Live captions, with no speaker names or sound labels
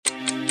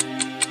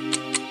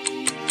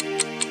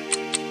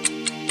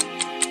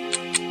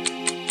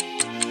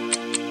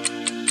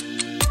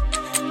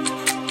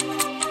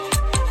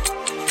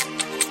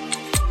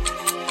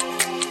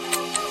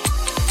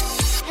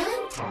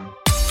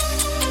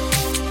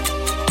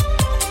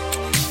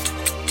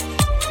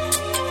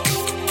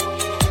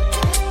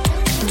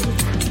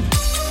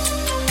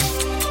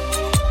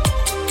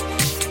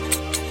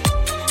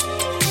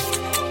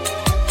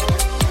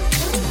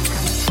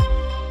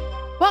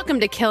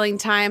to Killing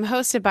Time,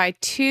 hosted by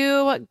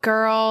Two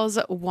Girls,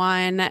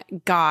 One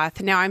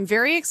Goth. Now, I'm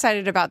very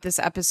excited about this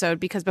episode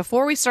because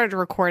before we started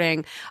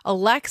recording,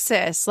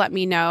 Alexis let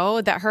me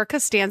know that her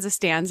Costanza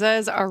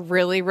stanzas are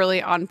really,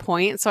 really on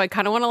point. So I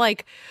kind of want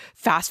to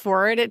fast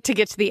forward it to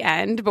get to the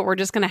end, but we're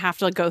just going to have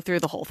to go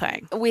through the whole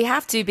thing. We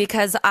have to,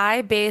 because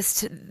I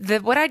based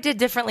what I did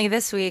differently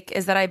this week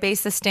is that I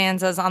based the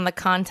stanzas on the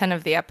content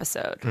of the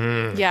episode.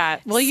 Yeah.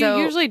 Well, you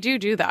usually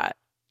do that.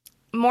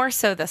 More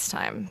so this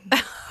time.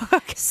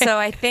 Okay. So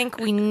I think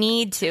we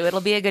need to.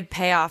 It'll be a good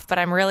payoff, but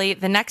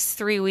the next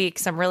 3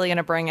 weeks, I'm really going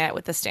to bring it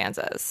with the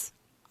stanzas.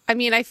 I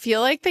mean, I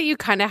feel like that you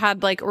kind of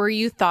had or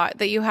you thought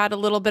that you had a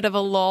little bit of a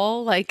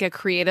lull, like a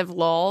creative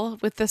lull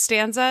with the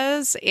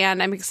stanzas.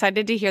 And I'm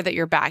excited to hear that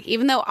you're back,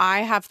 even though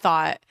I have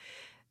thought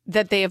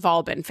that they have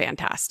all been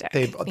fantastic.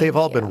 They've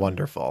all been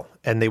wonderful,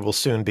 and they will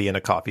soon be in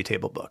a coffee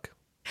table book.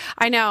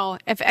 I know.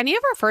 If any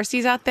of our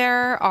firsties out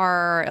there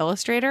are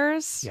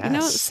illustrators,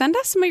 yes, send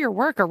us some of your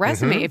work, a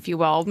resume, if you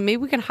will. Maybe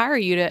we can hire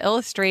you to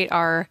illustrate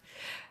our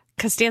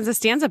Costanza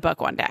stanza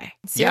book one day.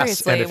 Seriously,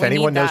 yes, and if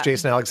anyone knows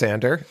Jason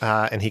Alexander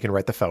and he can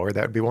write the forward,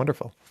 that would be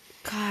wonderful.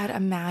 God,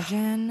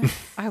 imagine.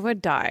 I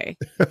would die.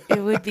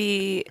 It would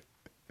be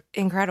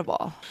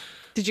incredible.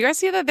 Did you guys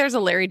see that there's a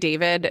Larry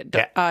David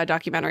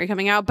documentary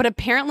coming out? But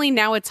apparently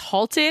now it's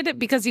halted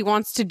because he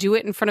wants to do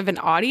it in front of an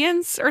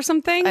audience or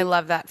something. I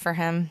love that for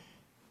him.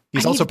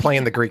 He's also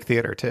playing the Greek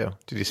theater, too.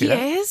 Did you see that?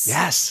 He is?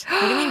 Yes.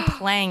 What do you mean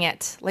playing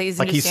it? He's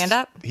doing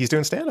stand-up? He's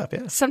doing stand-up,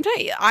 yeah.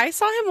 Sometimes I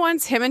saw him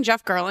once, him and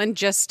Jeff Garland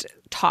just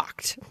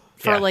talked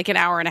for an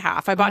hour and a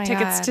half. I bought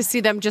tickets to see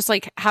them just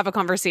have a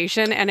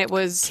conversation, and it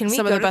was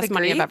some of the best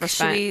money I've ever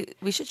spent.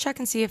 We should check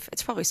and see if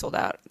it's probably sold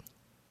out.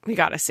 We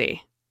got to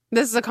see.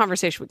 This is a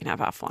conversation we can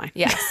have offline.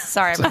 Yes.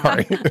 Sorry about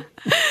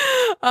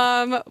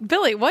that.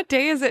 Billy, what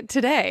day is it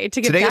today to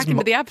get back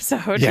into the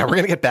episode? Yeah, we're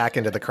going to get back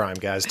into the crime,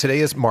 guys. Today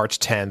is March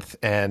 10th,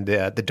 and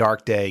the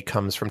dark day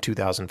comes from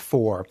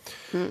 2004.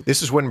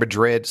 This is when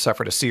Madrid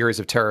suffered a series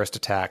of terrorist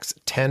attacks.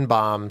 10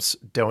 bombs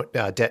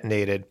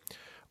detonated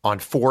on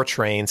 4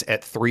 trains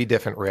at 3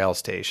 different rail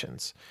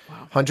stations. Wow.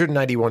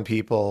 191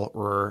 people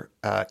were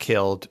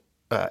killed.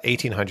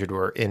 1,800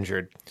 were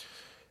injured.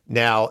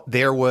 Now,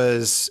 there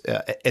was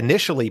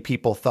initially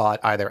people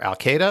thought either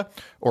Al-Qaeda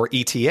or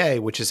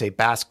ETA, which is a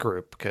Basque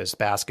group, because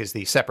Basque is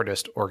the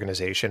separatist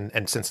organization.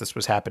 And since this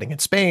was happening in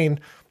Spain,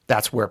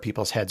 that's where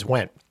people's heads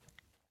went.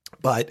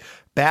 But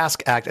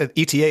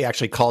ETA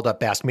actually called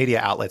up Basque media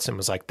outlets and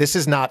was like, this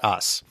is not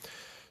us.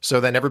 So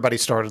then everybody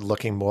started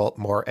looking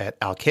more at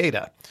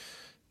Al-Qaeda.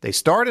 They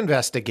start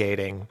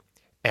investigating,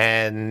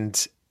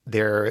 and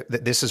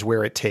this is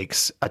where it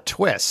takes a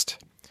twist.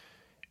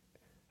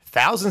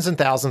 Thousands and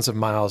thousands of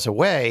miles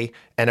away,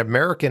 an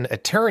American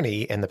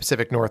attorney in the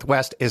Pacific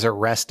Northwest is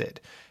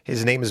arrested.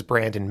 His name is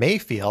Brandon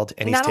Mayfield,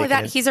 and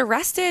he's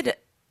arrested.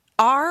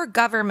 Our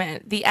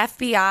government, the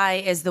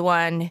FBI, is the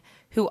one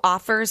who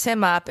offers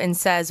him up and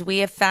says, we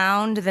have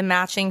found the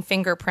matching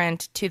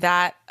fingerprint to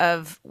that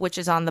of which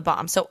is on the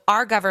bomb. So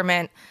our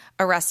government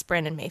arrests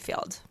Brandon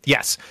Mayfield.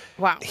 Yes.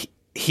 Wow.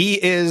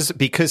 He is,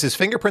 because his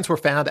fingerprints were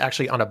found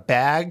actually on a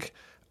bag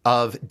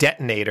of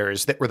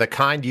detonators that were the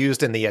kind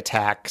used in the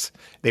attacks.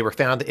 They were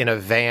found in a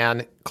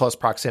van close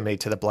proximity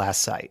to the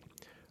blast site.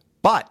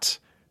 But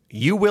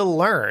you will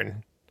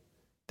learn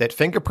that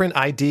fingerprint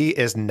ID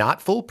is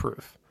not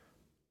foolproof.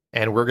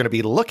 And we're going to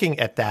be looking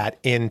at that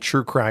in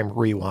True Crime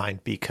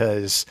Rewind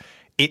because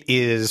it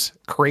is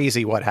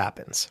crazy what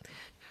happens.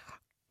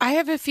 I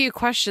have a few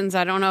questions.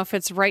 I don't know if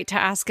it's right to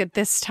ask at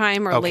this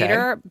time or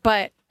later,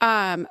 but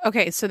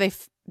so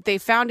they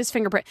found his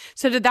fingerprint.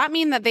 So did that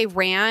mean that they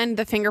ran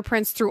the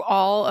fingerprints through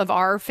all of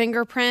our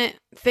fingerprint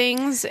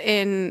things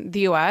in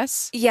the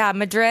US? Yeah,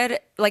 Madrid,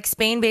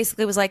 Spain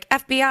basically was like,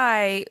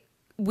 FBI,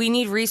 we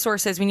need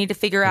resources. We need to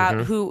figure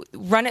out who,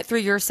 run it through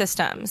your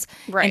systems.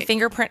 Right. And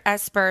fingerprint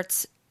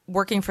experts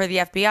working for the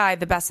FBI,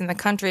 the best in the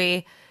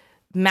country,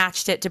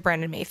 matched it to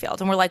Brandon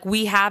Mayfield. And we're like,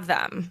 we have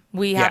them.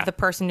 We have the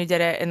person who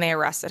did it, and they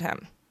arrested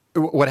him.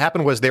 What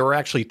happened was there were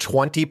actually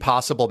 20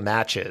 possible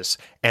matches,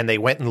 and they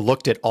went and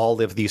looked at all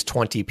of these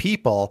 20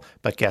 people.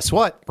 But guess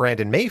what?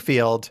 Brandon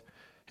Mayfield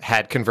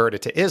had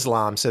converted to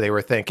Islam, so they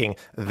were thinking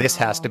this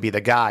has to be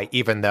the guy,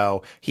 even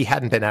though he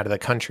hadn't been out of the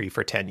country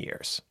for 10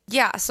 years.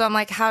 Yeah, so I'm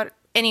like, how...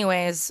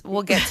 Anyways,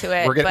 we'll get to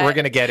it. We're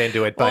going to get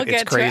into it, but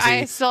it's crazy.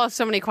 I still have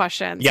so many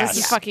questions. Yes.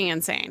 This is fucking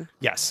insane.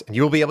 Yes, and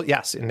you will be able.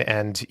 Yes,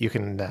 and you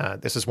can.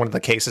 This is one of the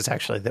cases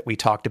actually that we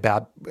talked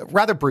about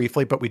rather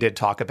briefly, but we did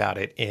talk about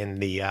it in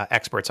the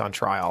Experts on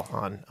Trial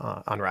on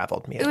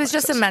Unraveled. It was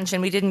just a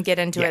mention. We didn't get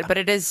into it, but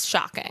it is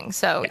shocking.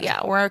 So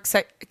we're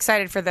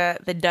excited for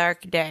the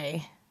dark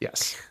day.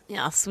 Yes.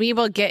 Yes, we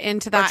will get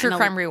into that. Or True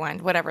Crime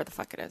Rewind, whatever the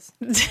fuck it is.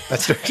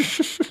 That's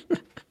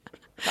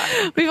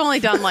We've only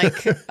done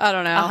I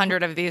don't know,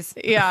 100 of these.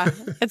 Yeah,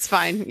 it's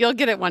fine. You'll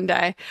get it one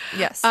day.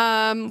 Yes.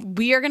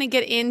 We are going to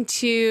get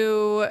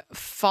into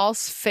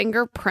false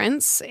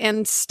fingerprints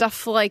and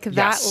stuff like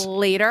that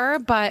later.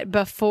 But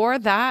before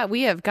that,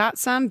 we have got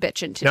some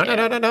bitching to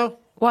do. No.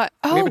 What?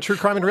 We have Oh, a true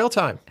crime in real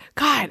time.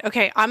 God.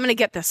 Okay, I'm going to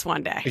get this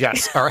one day.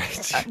 Yes. All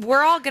right.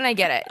 We're all going to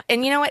get it.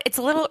 And you know what?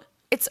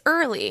 It's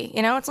early.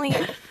 You know, it's only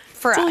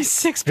for It's only us.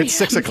 6 p.m. It's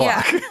 6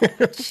 o'clock Yeah.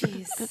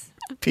 Jeez.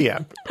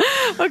 p.m.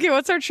 Okay,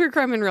 what's our true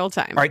crime in real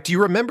time? All right. Do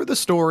you remember the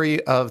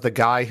story of the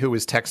guy who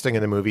was texting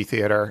in the movie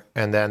theater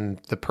and then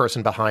the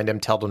person behind him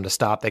told him to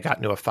stop? They got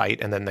into a fight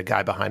and then the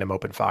guy behind him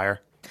opened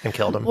fire and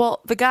killed him?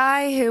 Well, the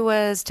guy who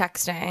was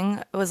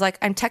texting was like,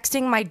 I'm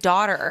texting my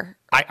daughter.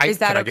 Is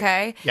that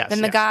okay? Yes.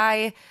 Then the yes.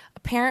 guy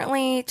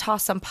apparently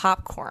tossed some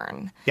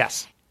popcorn,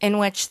 Yes. in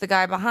which the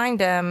guy behind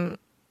him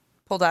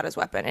pulled out his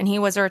weapon. And he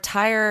was a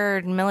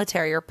retired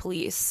military or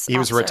police He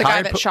was officer. The guy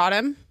retired that shot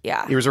him?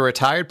 Yeah. He was a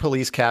retired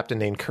police captain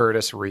named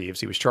Curtis Reeves.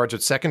 He was charged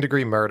with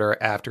second-degree murder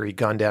after he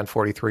gunned down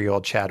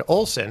 43-year-old Chad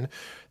Olson.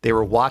 They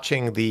were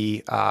watching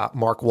the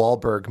Mark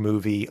Wahlberg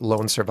movie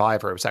Lone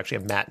Survivor. It was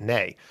actually a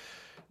matinee.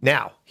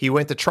 Now, he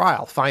went to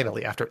trial,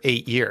 finally, after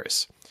 8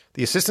 years.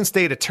 The assistant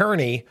state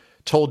attorney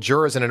told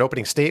jurors in an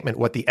opening statement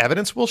what the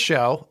evidence will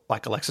show,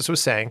 like Alexis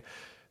was saying,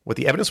 what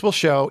the evidence will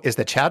show is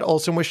that Chad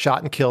Olson was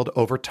shot and killed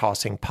over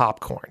tossing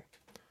popcorn.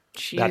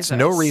 That's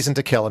no reason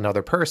to kill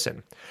another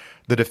person.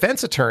 The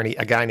defense attorney,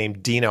 a guy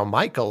named Dino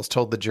Michaels,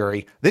 told the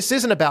jury, this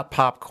isn't about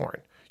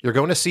popcorn. You're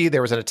going to see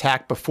there was an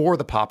attack before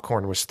the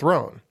popcorn was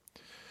thrown.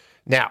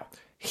 Now,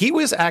 he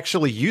was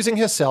actually using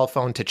his cell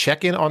phone to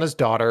check in on his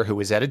daughter who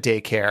was at a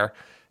daycare.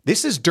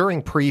 This is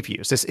during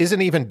previews. This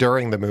isn't even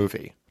during the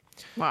movie.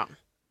 Wow.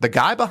 The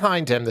guy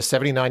behind him, the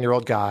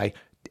 79-year-old guy,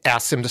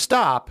 asks him to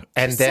stop.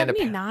 And then,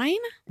 79?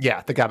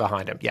 yeah, the guy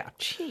behind him. Yeah.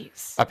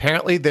 Jeez.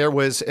 Apparently, there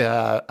was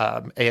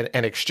an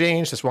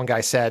exchange. This one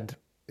guy said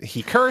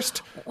he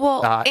cursed.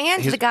 Well,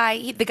 and the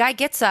guy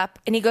gets up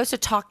and he goes to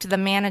talk to the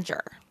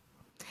manager.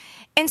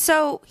 And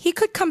so he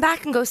could come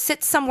back and go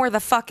sit somewhere the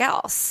fuck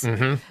else.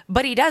 Mm-hmm.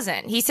 But he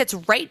doesn't. He sits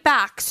right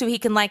back so he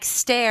can like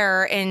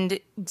stare and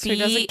So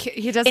he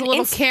does a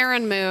little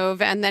Karen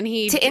move and then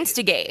he... to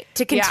instigate,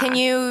 to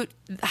continue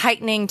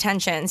heightening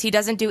tensions. He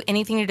doesn't do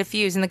anything to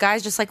diffuse. And the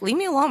guy's just like, leave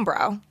me alone,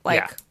 bro.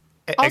 Like,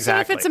 yeah, Also,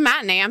 exactly. if it's a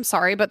matinee, I'm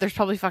sorry, but there's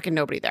probably fucking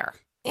nobody there.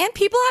 and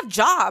people have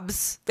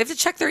jobs. They have to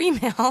check their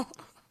email.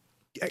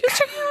 Just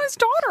checking on his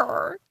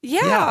daughter.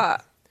 Yeah.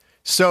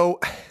 So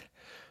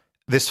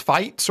this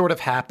fight sort of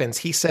happens.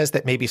 He says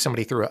that maybe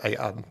somebody threw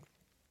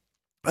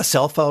a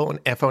cell phone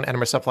at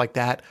him or stuff like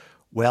that.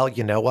 Well,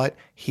 you know what?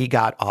 He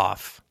got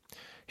off.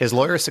 His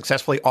lawyer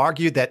successfully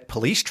argued that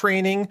police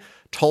training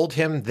told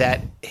him that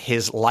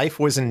his life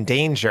was in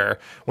danger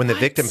when the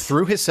victim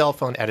threw his cell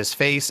phone at his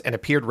face and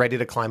appeared ready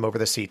to climb over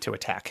the seat to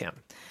attack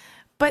him.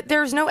 But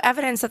there's no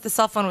evidence that the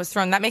cell phone was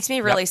thrown. That makes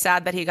me really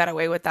sad that he got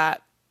away with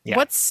that. Yeah.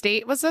 What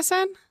state was this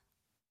in?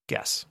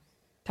 Guess.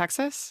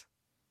 Texas?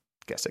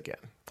 Guess again.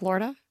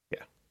 Florida?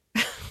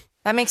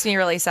 That makes me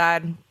really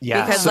sad.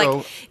 Yeah, Because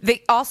so-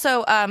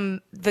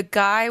 the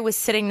guy was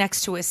sitting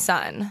next to his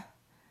son,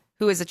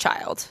 who is a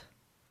child,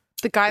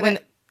 The guy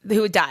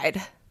who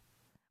died.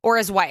 Or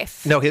his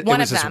wife. No, it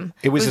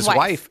was his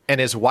wife. And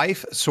his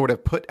wife sort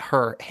of put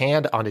her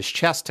hand on his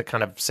chest to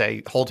kind of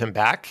say, hold him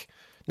back.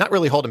 Not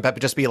really hold him back,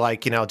 but just be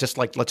like,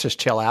 let's just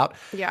chill out.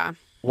 Yeah.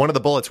 One of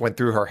the bullets went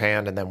through her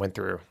hand and then went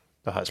through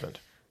the husband.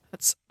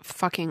 That's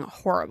fucking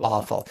horrible.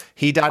 Awful.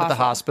 He died at the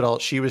hospital.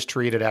 She was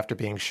treated after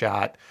being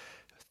shot.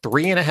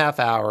 3.5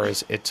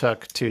 hours it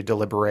took to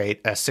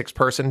deliberate a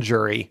 6-person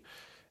jury,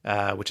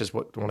 which is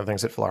one of the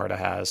things that Florida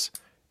has.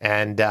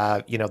 And,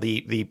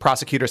 the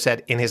prosecutor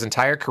said in his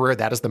entire career,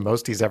 that is the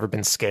most he's ever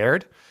been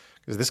scared.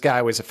 Because this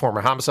guy was a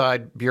former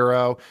homicide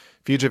bureau,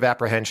 fugitive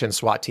apprehension,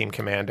 SWAT team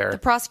commander. The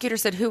prosecutor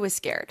said who was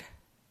scared?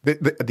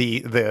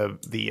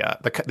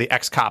 The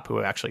ex-cop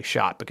who actually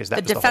shot, because that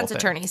The was the whole defense thing.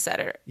 attorney said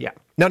it. Yeah.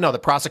 No, the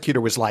prosecutor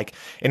was like,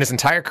 in his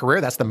entire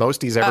career, that's the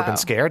most he's ever been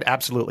scared.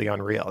 Absolutely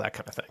unreal, that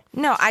kind of thing.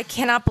 No, I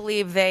cannot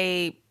believe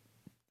he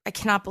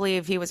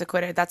was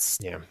acquitted. That's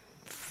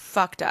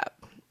fucked up.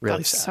 Really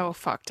That's sad. so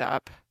fucked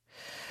up.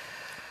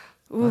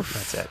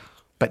 That's it.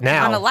 But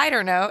now, On a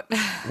lighter note,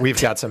 we've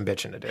got some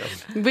bitching to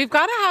do. We've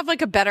got to have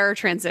like a better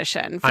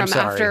transition I'm from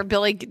sorry. after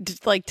Billy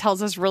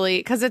tells us really,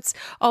 because it's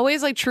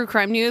always like true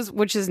crime news,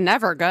 which is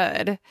never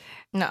good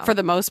no. for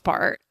the most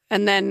part.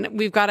 And then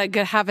we've got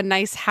to have a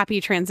nice,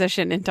 happy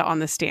transition into On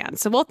the Stand.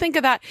 So we'll think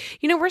of that.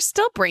 We're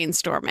still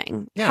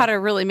brainstorming how to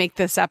really make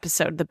this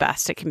episode the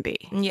best it can be.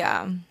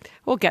 Yeah.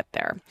 We'll get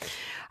there.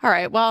 All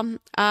right. Well,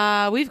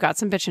 we've got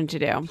some bitching to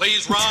do.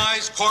 Please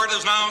rise. Court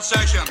is now in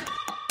session.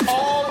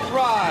 All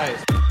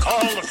rise. Call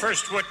the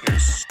first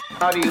witness.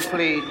 How do you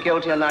plead,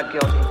 guilty or not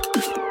guilty?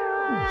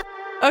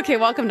 Okay,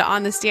 welcome to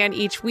On the Stand.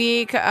 Each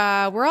week,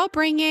 we're all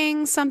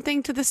bringing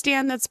something to the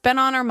stand that's been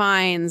on our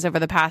minds over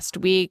the past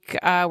week.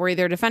 We're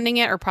either defending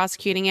it or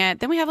prosecuting it.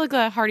 Then we have like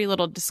a hearty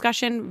little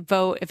discussion,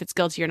 vote if it's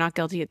guilty or not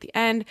guilty at the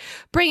end.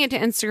 Bring it to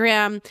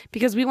Instagram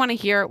because we want to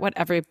hear what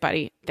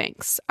everybody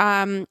thinks.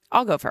 I'll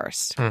go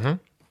first. Mm-hmm.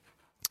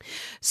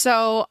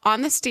 So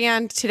On the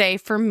Stand today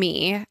for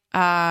me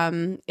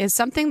is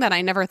something that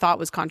I never thought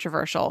was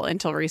controversial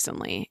until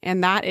recently,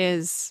 and that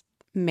is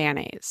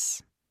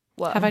mayonnaise.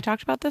 Whoa. Have I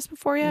talked about this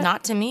before yet?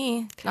 Not to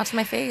me. Not to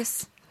my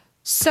face.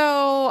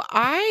 So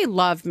I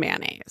love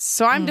mayonnaise.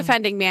 So I'm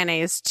defending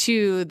mayonnaise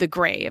to the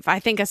grave. I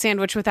think a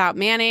sandwich without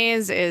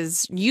mayonnaise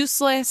is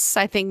useless.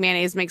 I think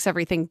mayonnaise makes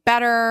everything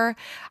better.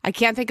 I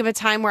can't think of a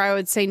time where I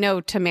would say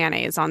no to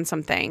mayonnaise on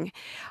something.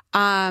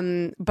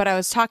 But I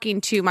was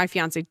talking to my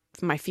fiance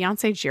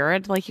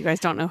Jared. Like, you guys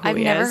don't know who I've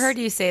he is. never heard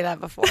you say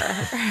that before.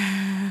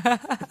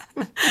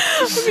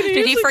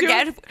 Did you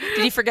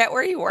forget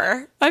where you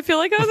were? I feel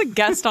like I was a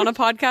guest on a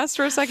podcast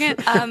for a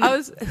second.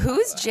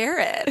 Who's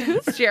Jared?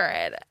 Who's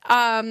Jared?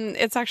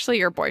 It's actually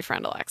your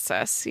boyfriend,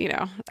 Alexis,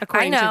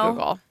 according I to know.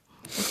 Google.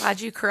 I'm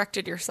glad you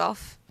corrected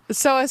yourself.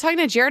 So I was talking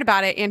to Jared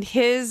about it, and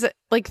his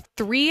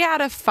 3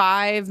 out of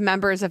 5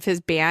 members of his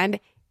band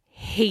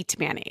hate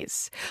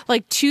mayonnaise,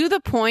 to the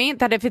point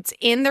that if it's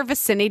in their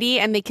vicinity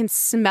and they can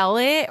smell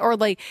it or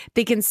they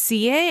can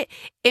see it,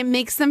 it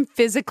makes them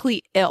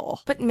physically ill.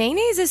 But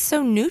mayonnaise is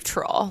so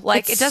neutral.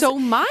 It's so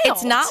mild.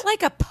 It's not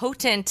like a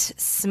potent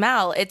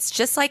smell. It's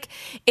just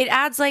it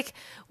adds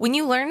when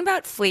you learn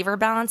about flavor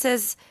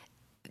balances,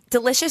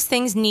 delicious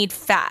things need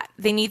fat.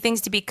 They need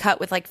things to be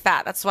cut with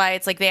fat. That's why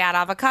it's they add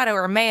avocado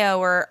or mayo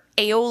or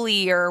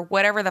aioli or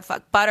whatever the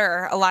fuck,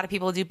 butter. A lot of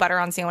people do butter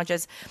on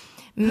sandwiches.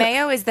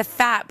 Mayo is the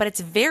fat, but it's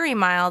very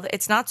mild.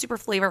 It's not super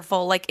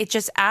flavorful. It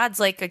just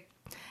adds a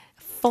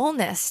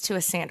fullness to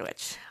a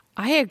sandwich.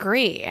 I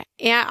agree.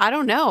 Yeah, I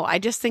don't know. I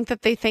just think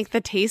that they think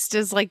the taste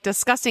is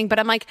disgusting.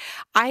 But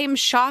I am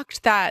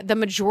shocked that the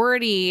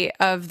majority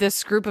of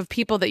this group of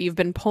people that you've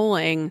been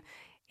polling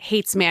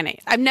hates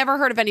mayonnaise. I've never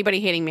heard of anybody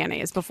hating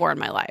mayonnaise before in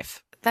my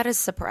life. That is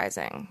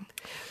surprising.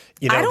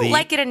 I don't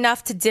like it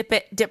enough to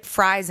dip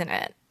fries in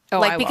it.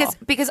 Oh,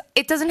 because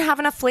it doesn't have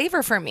enough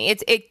flavor for me.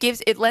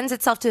 It lends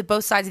itself to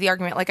both sides of the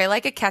argument. I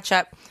like a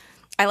ketchup,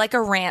 I like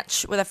a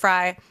ranch with a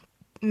fry.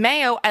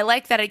 Mayo, I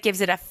like that it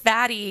gives it a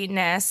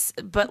fattiness,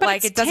 but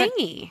it's it doesn't.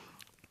 Tangy.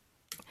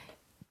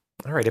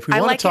 All right, if we I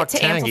want like to talk it to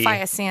tangy, amplify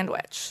a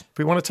sandwich. if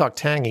we want to talk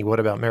tangy, what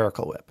about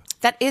Miracle Whip?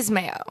 That is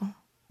mayo.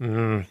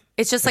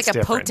 It's just It's a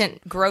different.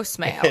 potent, gross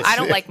mayo. I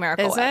don't like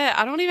Miracle Is Whip. it?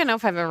 I don't even know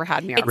if I've ever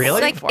had Miracle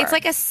Really? Whip before. It's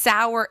like a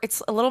sour.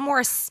 It's a little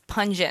more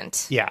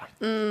pungent. Yeah.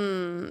 I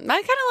kind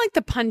of like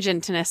the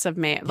pungentness of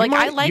mayo. might-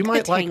 I like you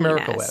might the like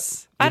Miracle Whip.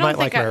 tanginess. You I don't might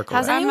like think Miracle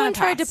Has Whip. anyone I'm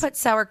gonna tried to pass. put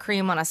sour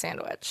cream on a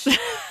sandwich?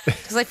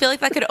 Because I feel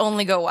like that could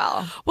only go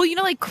well. Well,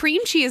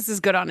 cream cheese is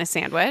good on a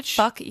sandwich.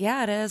 Fuck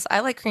yeah, it is. I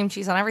like cream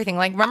cheese on everything.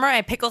 Remember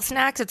my pickle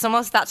snacks? It's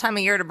almost that time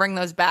of year to bring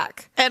those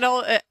back.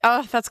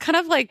 That's kind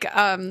of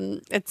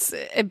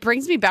it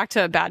brings me back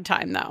to a bad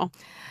time though.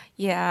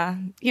 Yeah,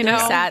 know?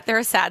 sad. They're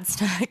a sad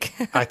snack,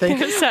 I think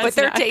but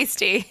they're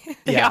tasty.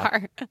 They Yeah.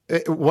 are.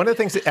 One of the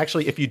things that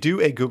actually, if you do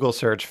a Google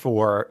search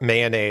for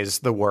mayonnaise,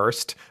 the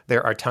worst,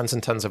 there are tons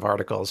and tons of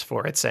articles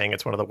for it saying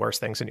it's one of the worst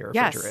things in your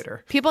Yes.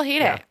 refrigerator. People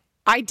hate it.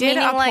 I did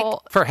Meaning, a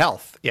poll. For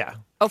health, yeah.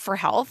 Oh, for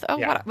health? Oh,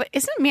 Yeah. what? But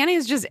isn't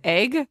mayonnaise just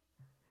egg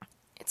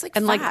It's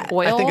and fat.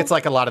 oil? I think it's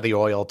a lot of the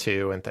oil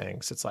too and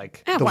things. It's the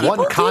well, one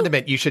people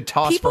condiment you should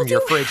toss People from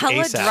your do fridge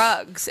hella ASAP.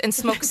 drugs and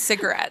smoke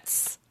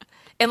cigarettes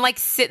and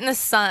sit in the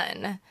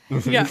sun.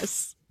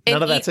 Yes. And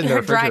None of that's eat in the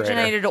refrigerator.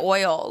 hydrogenated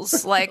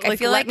oils. I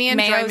feel let like me enjoy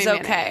mayo's my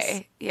okay.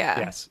 mayonnaise. Yeah.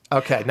 Yes.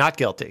 Okay. Not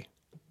guilty.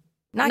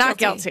 Not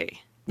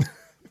guilty.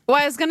 Well,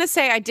 I was going to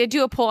say, I did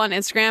do a poll on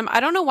Instagram. I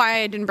don't know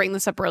why I didn't bring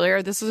this up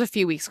earlier. This was a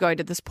few weeks ago. I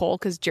did this poll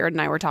because Jared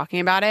and I were talking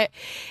about it.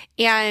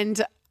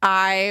 And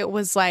I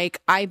was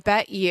like, I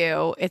bet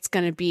you it's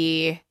going to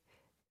be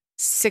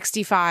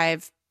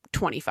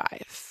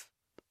 65-25.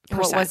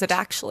 What was it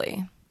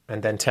actually?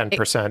 And then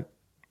 10%.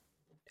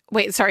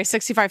 Wait, sorry,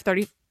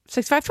 65-30,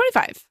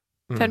 65-25.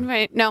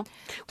 10, no,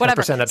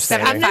 whatever. 10%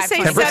 abstaining. I'm going to say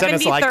 10%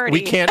 is 70-30.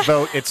 we can't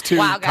vote. It's too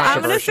Wow, guys.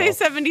 I'm going to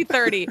controversial. say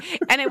 70-30.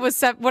 And it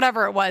was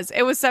whatever it was.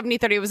 It was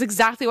 70-30. It was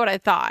exactly what I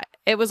thought.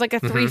 It was like a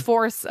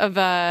 3/4 of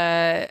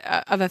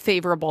a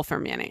favorable for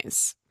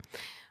mayonnaise.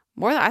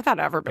 More than I thought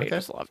everybody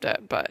just loved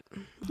it, but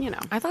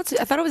I thought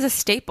it was a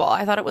staple.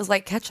 I thought it was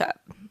like ketchup.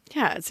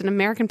 yeah, it's an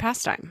American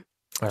pastime.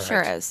 All right.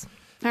 Sure is.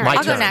 All My right.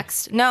 I'll go turn.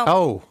 next. No.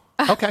 Oh,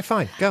 okay,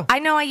 fine. Go. I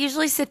know I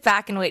usually sit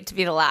back and wait to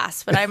be the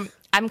last, but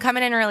I'm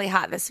coming in really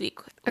hot this week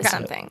with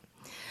something.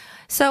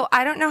 So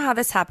I don't know how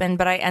this happened,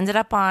 but I ended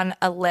up on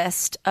a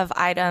list of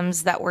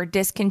items that were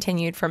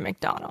discontinued from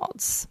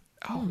McDonald's.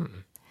 Oh.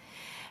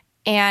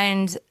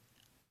 And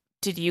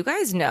did you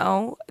guys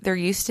know there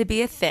used to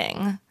be a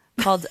thing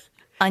called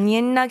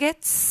onion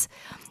nuggets?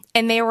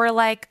 And they were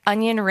like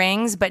onion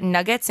rings, but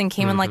nuggets, and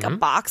came in like a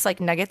box like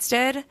nuggets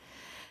did.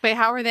 Wait,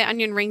 how are they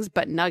onion rings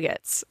but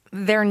nuggets?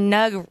 They're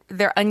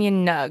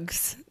onion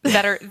nugs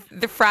that are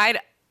the fried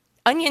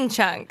onion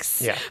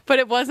chunks. Yeah. But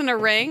it wasn't a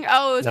ring?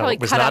 Oh, it was No, probably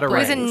it was cut not up a It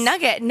was a rings.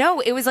 nugget. No,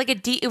 it was like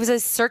it was a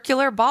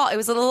circular ball. It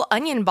was a little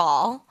onion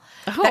ball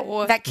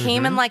that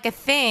came in like a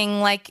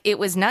thing, like it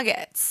was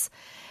nuggets.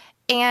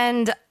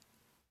 And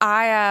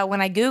I,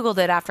 when I Googled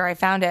it after I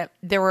found it,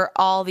 there were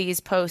all these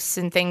posts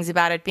and things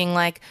about it being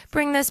like,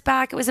 bring this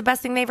back. It was the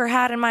best thing they ever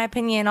had, in my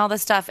opinion, all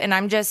this stuff. And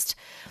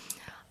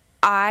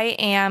I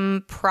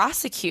am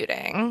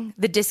prosecuting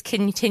the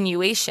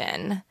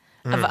discontinuation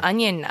of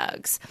onion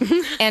nugs.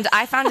 And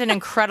I found an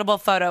incredible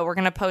photo. We're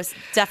going to post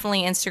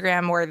definitely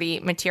Instagram worthy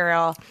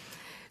material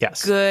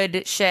Yes.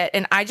 good shit.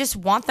 And I just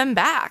want them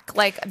back.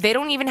 Like, they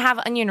don't even have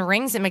onion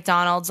rings at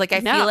McDonald's. Like,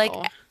 I feel like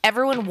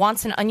everyone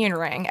wants an onion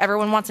ring.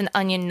 Everyone wants an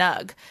onion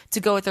nug to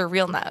go with their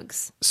real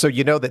nugs. So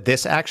you know that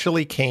this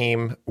actually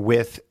came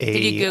with a...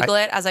 Did you Google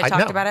it as I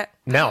talked know. about it?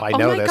 No, I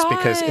know my this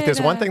because if there's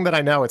God. one thing that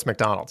I know, it's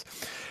McDonald's.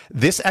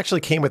 This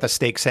actually came with a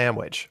steak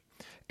sandwich.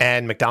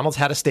 And McDonald's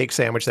had a steak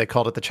sandwich. They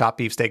called it the chopped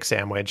beef steak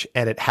sandwich.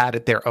 And it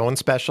had their own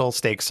special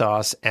steak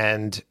sauce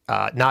and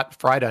not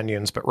fried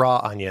onions, but raw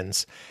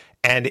onions.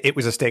 And it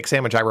was a steak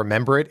sandwich. I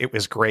remember it. It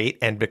was great.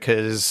 And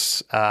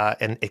because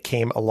and it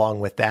came along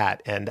with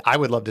that. And I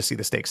would love to see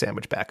the steak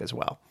sandwich back as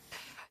well.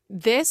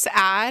 This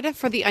ad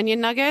for the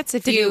onion nuggets,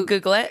 if Did you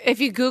Google it? If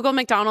you Google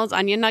McDonald's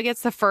onion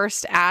nuggets, the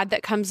first ad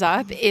that comes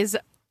up is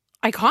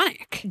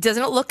iconic.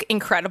 Doesn't it look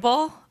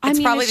incredible? I It's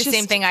mean, probably it's the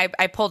same just- thing. I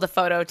pulled a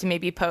photo to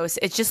maybe post.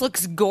 It just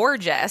looks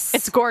gorgeous.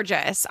 It's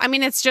gorgeous. I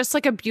mean, it's just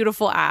like a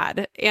beautiful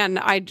ad, and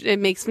it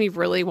makes me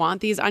really want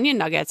these onion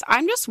nuggets.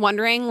 I'm just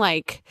wondering,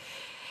 like,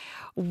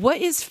 what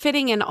is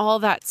fitting in all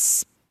that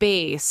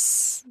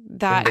space?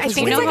 That In I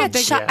think between. it's You know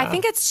like how big- I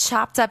think it's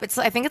chopped up.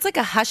 I think it's like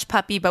a hush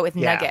puppy, but with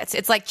Yeah. nuggets.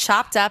 It's like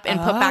chopped up and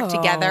put back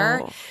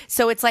together. Oh.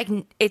 So it's like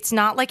it's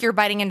not like you're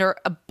biting into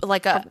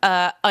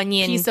a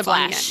onion piece of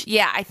flesh. onion.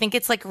 Yeah, I think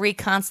it's like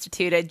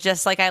reconstituted,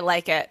 just like I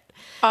like it.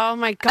 Oh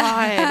my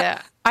God.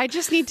 I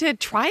just need to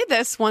try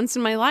this once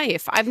in my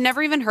life. I've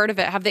never even heard of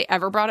it. Have they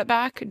ever brought it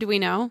back? Do we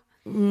know?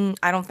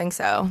 I don't think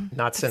so.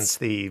 Not since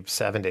the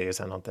 70s,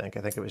 I don't think.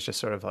 I think it was just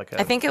sort of like a...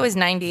 I think it was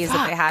 90s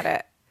that they had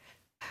it.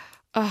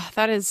 Oh,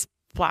 that is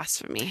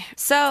blasphemy.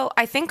 So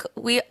I think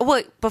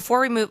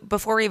before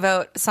we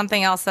vote,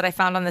 something else that I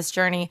found on this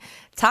journey,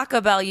 Taco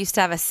Bell used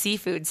to have a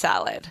seafood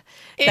salad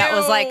that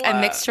was like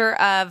a mixture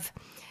of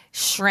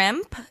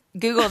shrimp.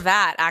 Google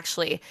that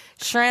actually.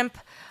 Shrimp,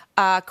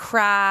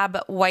 crab,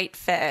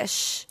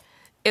 whitefish.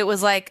 It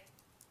was like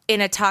in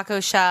a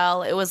taco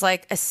shell. It was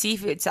like a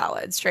seafood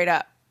salad straight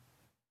up.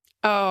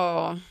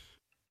 Oh,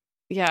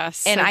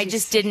 yes. And I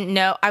just didn't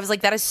know. I was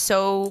like, that is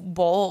so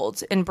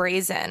bold and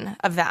brazen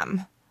of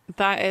them.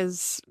 That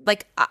is.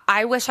 Like,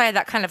 I wish I had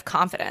that kind of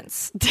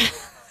confidence.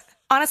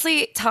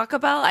 Honestly, Taco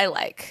Bell, I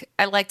like.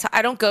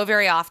 I don't go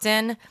very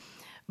often,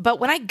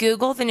 but when I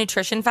Google the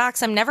nutrition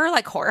facts, I'm never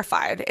like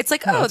horrified. It's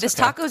like, oh, this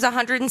taco is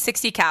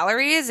 160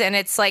 calories, and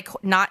it's like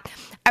not.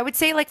 I would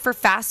say like for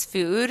fast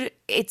food,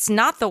 it's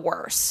not the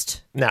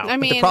worst. No, I but the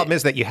mean- problem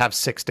is that you have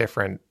 6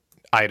 different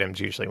items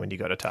usually when you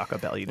go to Taco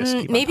Bell. You just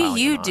keep on Maybe piling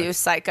you them on. do,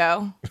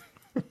 psycho.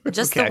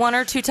 Just Okay. the 1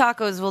 or 2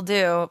 tacos will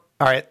do. All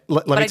right,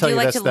 let But me I tell do you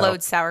like this, to though.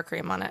 load sour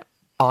cream on it.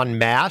 On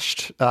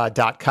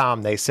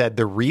mashed.com, they said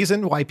the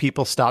reason why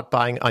people stopped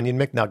buying Onion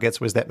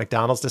McNuggets was that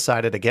McDonald's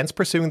decided against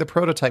pursuing the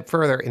prototype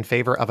further in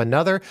favor of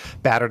another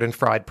battered and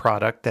fried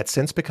product that's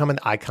since become an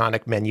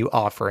iconic menu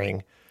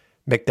offering,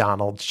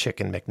 McDonald's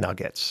Chicken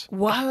McNuggets.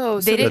 Whoa.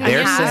 So They didn't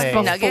they're have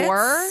saying-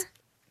 nuggets.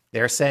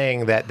 They're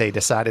saying that they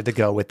decided to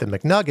go with the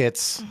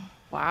McNuggets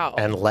Wow.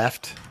 and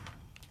left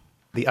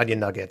the Onion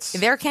Nuggets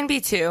There can be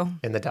 2.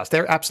 in the dust.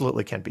 There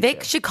absolutely can be They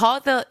two. should call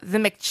it the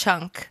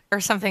McChunk or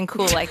something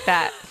cool like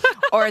that,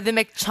 or the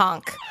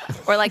McChunk,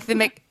 or like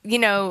the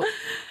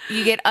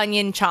you get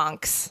onion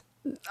chunks.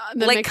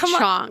 the like, come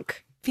on. McChonk.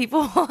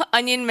 People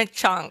onion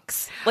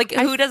McChunks. Like,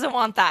 who doesn't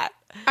want that?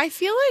 I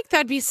feel like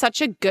that'd be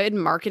such a good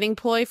marketing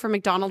ploy for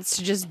McDonald's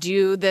to just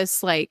do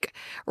this like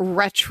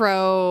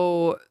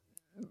retro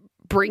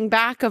bring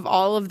back of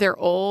all of their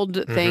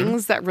old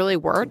things that really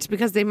worked,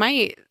 because they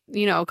might,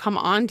 come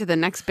on to the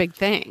next big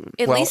thing.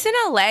 At Well- least in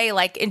LA,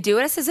 like, and do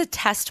it as a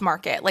test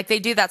market. Like, they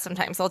do that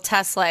sometimes. They'll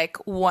test like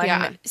one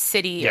Yeah.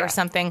 city Yeah. or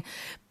something.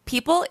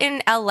 People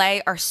in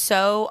LA are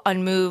so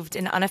unmoved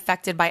and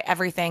unaffected by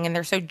everything, and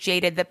they're so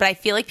jaded but I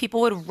feel like people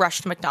would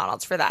rush to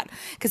McDonald's for that,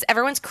 because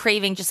everyone's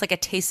craving just like a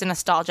taste of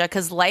nostalgia,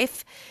 because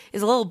life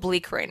is a little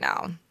bleak right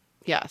now.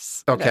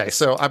 Yes. Okay,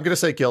 so I'm going to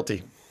say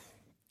guilty.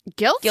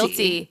 Guilty.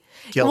 Guilty.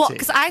 Well,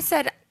 because I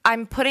said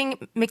I'm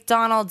putting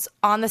McDonald's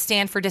on the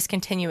stand for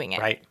discontinuing it.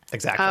 Right,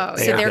 exactly. Oh,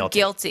 So they're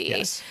guilty.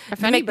 Yes.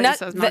 If anybody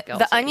says not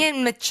guilty. The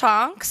onion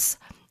McChunks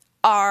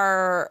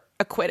are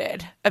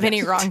acquitted of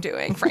any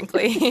wrongdoing,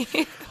 frankly.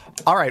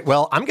 All right,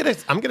 well, I'm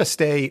gonna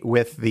stay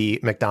with the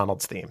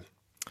McDonald's theme.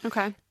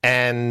 Okay.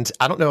 And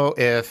I don't know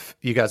if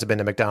you guys have been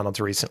to McDonald's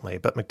recently,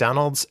 but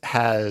McDonald's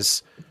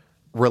has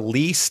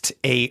released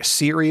a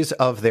series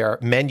of their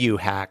menu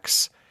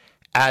hacks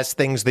as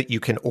things that you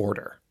can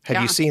order. Have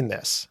Yeah. you seen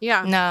this?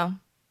 Yeah. No.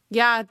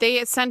 Yeah.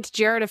 They sent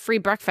Jared a free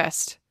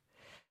breakfast.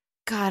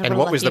 God, And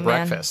what was the lucky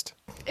man. breakfast?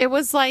 It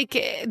was like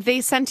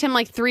they sent him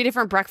like 3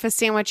 different breakfast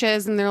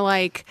sandwiches, and they're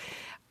like,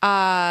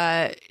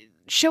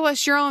 show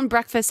us your own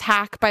breakfast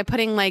hack by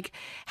putting like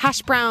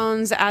hash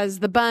browns as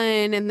the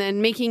bun and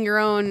then making your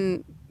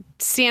own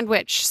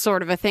sandwich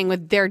sort of a thing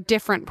with their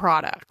different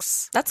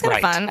products. That's kind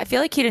of Right. fun. I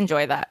feel like he'd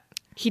enjoy that.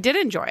 He did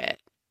enjoy it.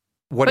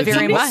 What But did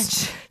Very you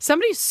much.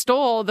 Somebody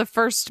stole the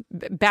first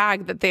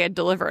bag that they had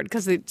delivered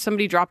because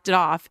somebody dropped it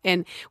off.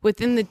 And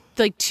within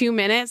the 2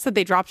 minutes that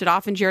they dropped it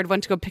off and Jared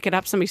went to go pick it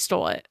up, somebody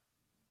stole it.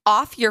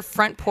 off your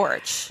front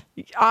porch.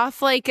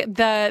 Off like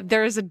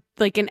there's an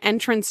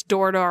entrance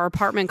door to our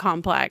apartment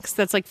complex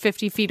that's like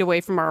 50 feet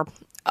away from our.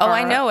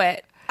 I know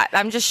it.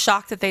 I'm just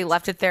shocked that they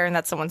left it there and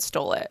that someone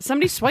stole it.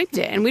 Somebody swiped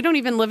it, and we don't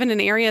even live in an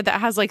area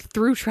that has like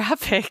through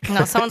traffic.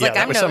 No, someone's like,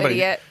 I'm no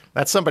idiot.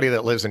 That's somebody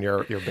that lives in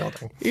your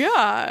building.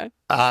 Yeah.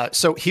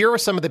 So here are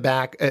some of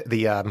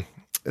the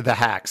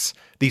hacks.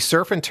 The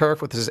Surf and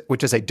Turf,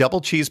 which is a double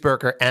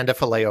cheeseburger and a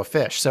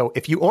Filet-O-Fish. So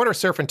if you order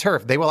Surf and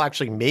Turf, they will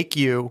actually make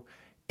you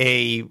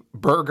a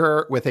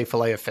burger with a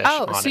Filet-O-Fish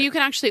on it. So you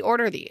can actually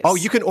order these. Oh,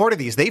 you can order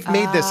these. They've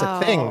made this a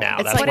thing now.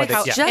 It's like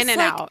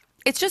In-N-Out.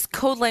 It's just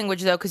code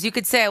language, though, because you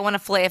could say, I want a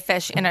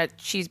Filet-O-Fish and a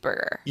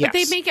cheeseburger. Yes. But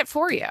they make it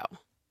for you.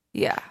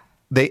 Yeah.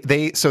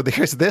 So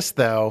there's this,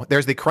 though.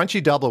 There's the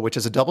Crunchy Double, which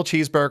is a double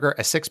cheeseburger,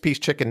 a 6-piece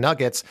chicken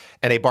nuggets,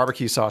 and a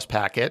barbecue sauce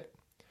packet.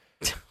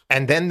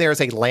 And then there's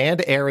a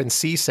Land, Air, and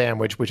Sea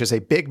sandwich, which is a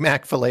Big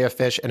Mac,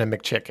 Filet-O-Fish, and a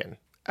McChicken.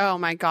 Oh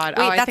my God!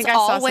 Wait, I think I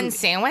saw one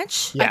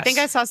sandwich. Yes. I think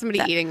I saw somebody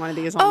eating one of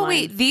these. Online. Oh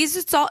wait, this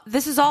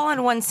is all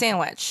in one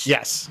sandwich.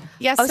 Yes.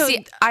 Yes. Oh, so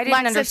see, I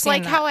didn't understand It's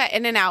like that. how at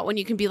In-N-Out, when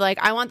you can be like,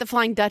 I want the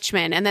Flying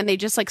Dutchman, and then they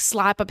just like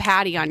slap a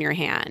patty on your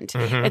hand.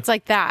 It's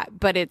like that,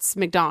 but it's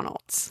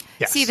McDonald's.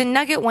 Yes. See, the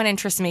nugget one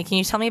interests me. Can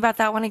you tell me about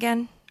that one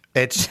again?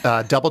 It's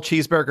double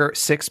cheeseburger,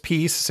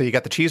 6-piece. So you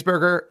got the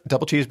cheeseburger,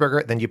 double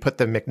cheeseburger. Then you put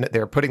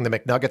they're putting the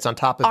McNuggets on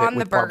top of it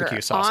with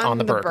barbecue sauce on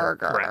the burger.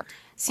 Correct.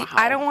 See,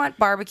 I don't want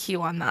barbecue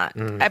on that.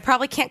 I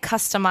probably can't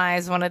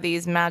customize one of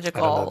these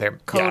magical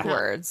code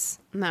words.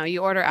 No,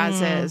 you order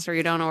as is, or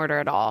you don't order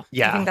at all.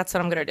 Yeah. I think that's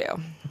what I'm going to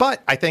do.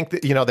 But I think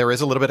that, there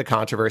is a little bit of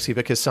controversy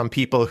because some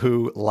people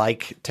who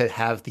like to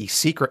have the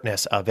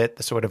secretness of it,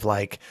 the sort of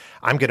like,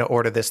 I'm going to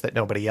order this that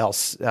nobody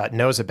else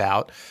knows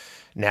about.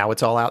 Now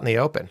it's all out in the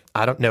open.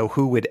 I don't know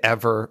who would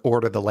ever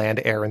order the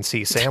Land, Air, and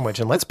Sea sandwich.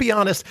 And let's be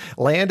honest,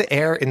 Land,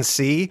 Air, and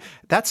Sea,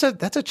 that's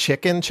a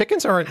chicken.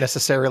 Chickens aren't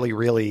necessarily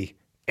really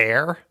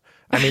air.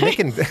 I mean,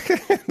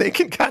 they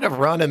can kind of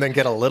run and then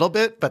get a little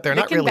bit, but they're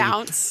not really. They can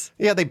bounce.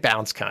 Yeah, they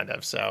bounce kind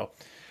of. So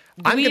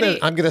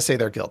I'm gonna say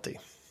they're guilty.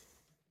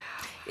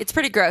 It's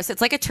pretty gross.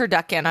 It's like a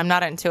turducken. I'm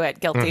not into it.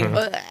 Guilty.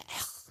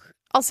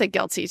 I'll say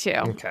guilty too.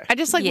 Okay. I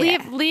just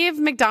leave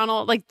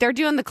McDonald's, like they're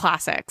doing the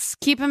classics.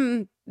 Keep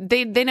them.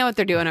 They know what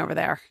they're doing over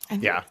there.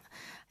 Yeah.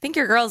 I think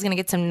your girl's going to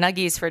get some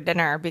nuggies for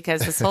dinner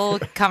because this whole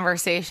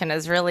conversation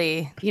is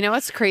really. You know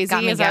what's crazy?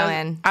 Got me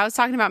going. I was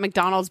talking about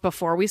McDonald's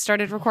before we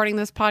started recording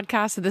this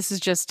podcast. So this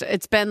is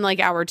it's been like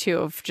hour 2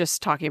 of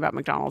just talking about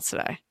McDonald's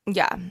today.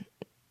 Yeah.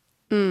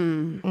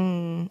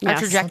 Our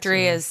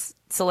trajectory is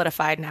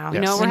solidified now.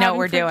 Yes. We know what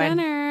we're doing.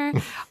 Dinner.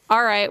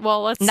 All right.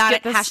 Well, let's not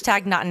get this.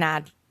 Hashtag not an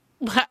ad.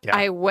 Yeah.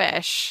 I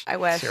wish.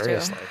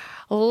 Seriously. Too.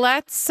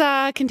 Let's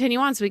continue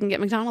on so we can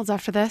get McDonald's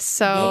after this.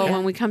 So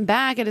when we come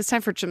back, it is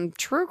time for some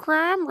True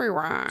Crime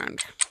Rewind.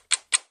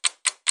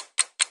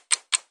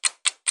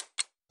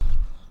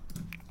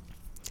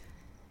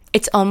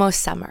 It's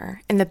almost summer,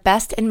 and the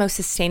best and most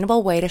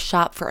sustainable way to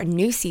shop for a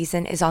new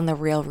season is on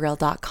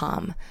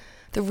TheRealReal.com.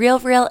 The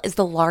RealReal is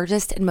the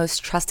largest and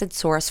most trusted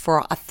source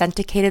for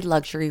authenticated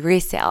luxury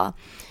resale.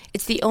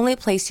 It's the only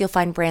place you'll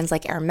find brands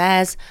like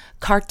Hermes,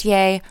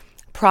 Cartier,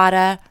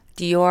 Prada,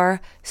 Dior,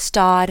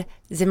 Staud,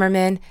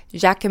 Zimmermann,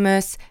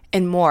 Jacquemus,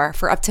 and more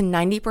for up to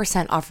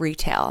 90% off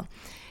retail.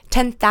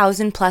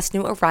 10,000 plus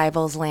new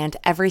arrivals land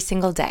every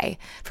single day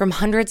from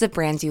hundreds of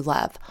brands you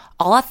love,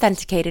 all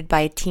authenticated by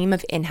a team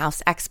of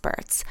in-house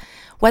experts.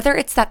 Whether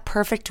it's that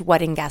perfect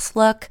wedding guest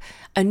look,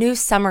 a new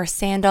summer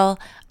sandal,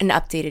 an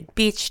updated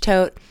beach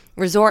tote,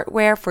 resort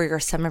wear for your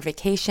summer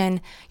vacation,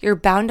 you're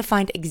bound to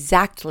find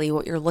exactly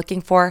what you're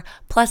looking for,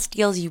 plus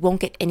deals you won't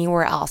get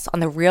anywhere else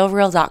on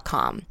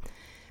TheRealReal.com.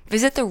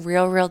 Visit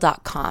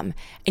TheRealReal.com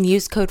and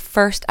use code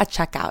FIRST at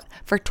checkout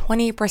for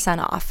 20%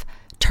 off.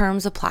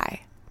 Terms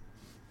apply.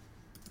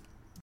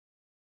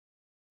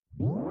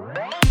 True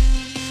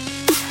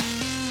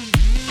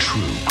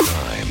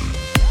crime.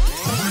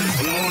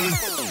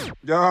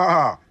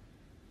 Yeah,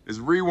 it's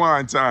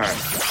rewind time.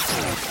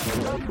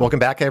 Welcome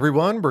back,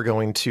 everyone. We're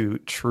going to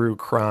True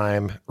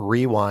Crime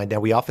Rewind. Now,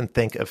 we often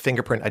think of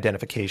fingerprint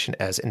identification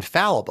as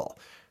infallible.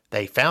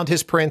 They found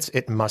his prints,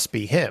 it must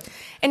be him.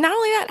 And not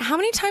only that, how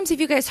many times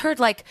have you guys heard,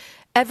 like,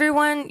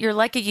 everyone, you're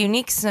like a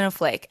unique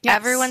snowflake. Yes.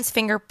 Everyone's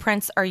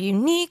fingerprints are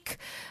unique.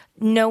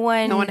 No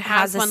one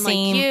has one the like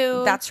same.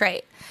 you. That's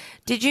right.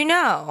 Did you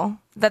know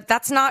that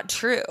that's not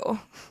true?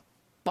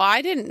 Well,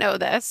 I didn't know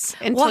this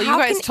until you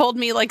guys told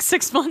me like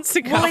 6 months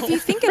ago. Well, if you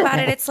think about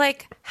it, it's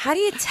like, how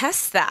do you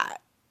test that?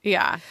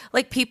 Yeah.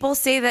 Like, people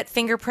say that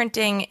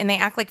fingerprinting, and they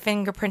act like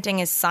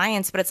fingerprinting is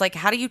science, but it's like,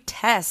 how do you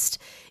test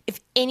if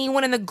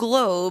anyone in the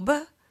globe,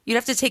 you'd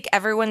have to take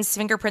everyone's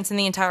fingerprints in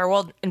the entire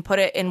world and put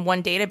it in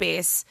one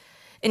database.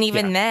 And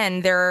even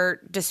then, there are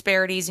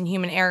disparities in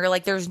human error.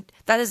 Like,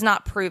 that is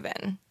not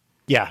proven.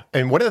 Yeah.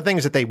 And one of the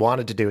things that they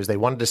wanted to do is they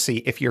wanted to see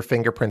if your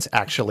fingerprints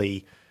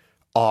actually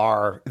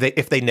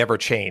if they never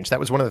change. That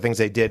was one of the things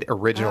they did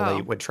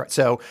originally.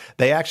 So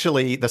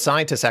the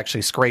scientists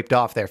actually scraped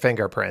off their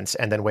fingerprints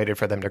and then waited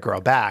for them to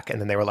grow back. And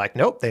then they were like,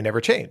 nope, they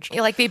never changed.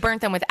 Like they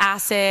burnt them with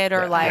acid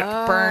or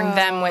burned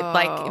them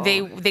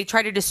with they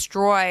tried to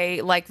destroy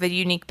like the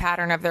unique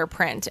pattern of their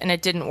print and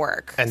it didn't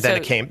work. And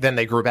then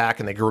they grew back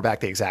and they grew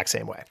back the exact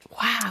same way.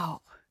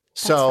 Wow.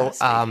 So,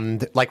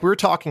 like we were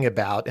talking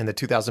about in the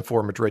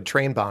 2004 Madrid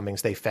train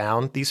bombings, they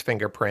found these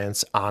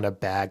fingerprints on a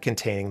bag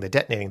containing the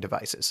detonating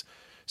devices.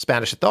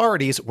 Spanish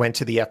authorities went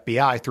to the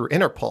FBI through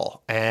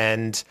Interpol,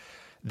 and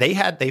they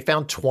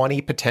found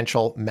 20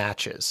 potential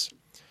matches.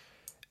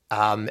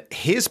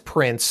 His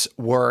prints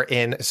were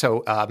in.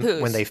 So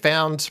when they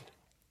found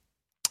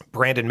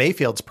Brandon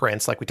Mayfield's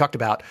prints, like we talked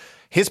about,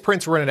 his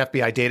prints were in an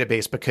FBI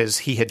database because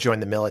he had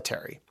joined the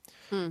military.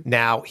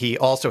 Now, he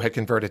also had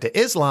converted to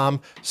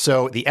Islam,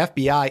 so the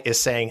FBI is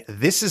saying,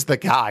 this is the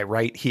guy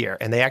right here.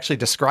 And they actually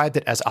described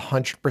it as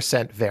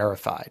 100%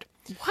 verified.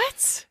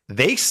 What?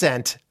 They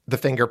sent the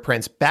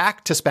fingerprints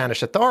back to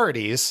Spanish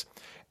authorities,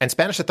 and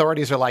Spanish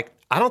authorities are like,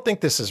 I don't think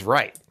this is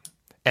right.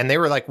 And they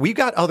were like, we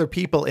got other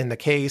people in the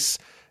case.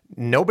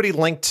 Nobody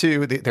linked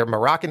to they're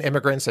Moroccan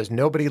immigrants. There's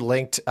nobody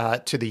linked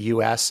to the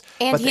U.S.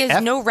 And he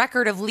has no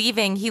record of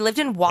leaving. He lived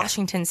in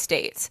Washington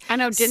State. I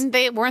know.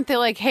 Weren't they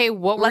like, hey,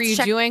 what were you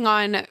doing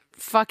on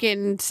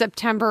fucking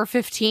September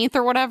 15th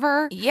or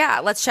whatever? Yeah,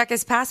 let's check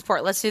his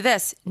passport. Let's do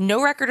this.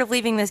 No record of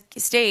leaving the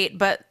state,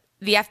 but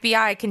the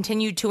FBI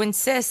continued to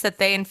insist that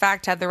they, in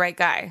fact, had the right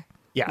guy.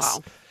 Yes.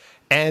 Wow.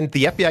 And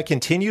the FBI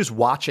continues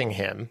watching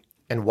him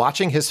and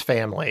watching his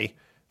family.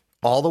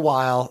 All the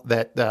while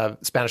that the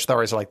Spanish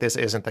authorities are like, this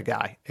isn't the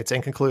guy. It's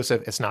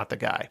inconclusive. It's not the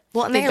guy.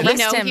 Well, and they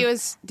arrest him.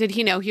 Did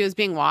he know he was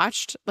being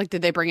watched? Like,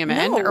 did they bring him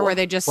in, or were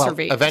they just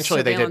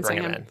eventually they did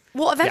bring him in.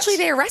 Well, eventually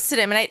they arrested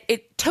him, and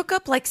it took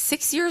up like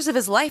 6 years of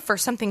his life or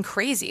something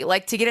crazy.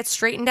 Like to get it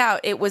straightened out,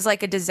 it was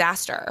like a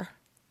disaster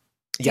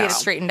to get it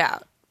straightened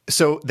out.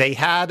 So they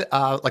had,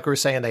 like we were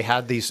saying, they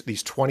had these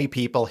 20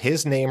 people.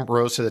 His name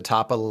rose to the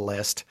top of the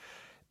list.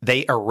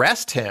 They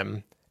arrest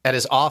him at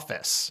his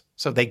office.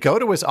 So they go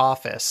to his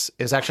office,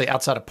 is actually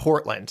outside of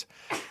Portland,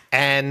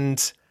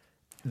 and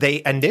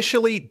they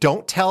initially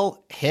don't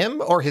tell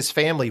him or his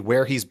family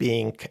where he's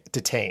being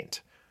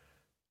detained.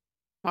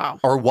 Wow.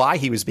 Or why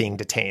he was being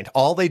detained.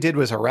 All they did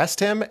was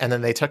arrest him, and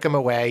then they took him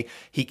away.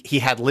 He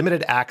had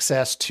limited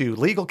access to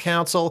legal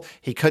counsel.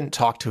 He couldn't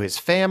talk to his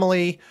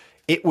family.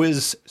 It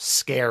was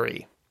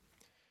scary.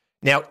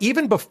 Now,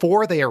 even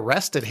before they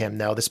arrested him,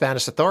 though, the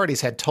Spanish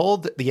authorities had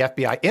told the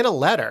FBI in a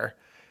letter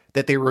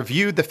that they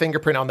reviewed the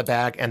fingerprint on the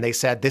bag and they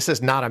said, this is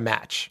not a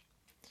match.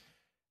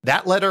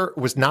 That letter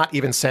was not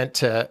even sent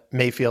to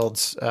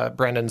Mayfield's,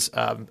 Brendan's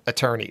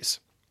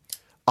attorneys.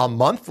 A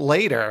month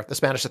later, the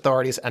Spanish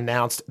authorities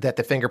announced that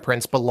the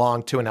fingerprints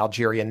belonged to an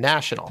Algerian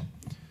national.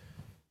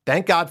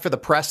 Thank God for the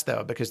press,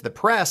 though, because the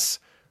press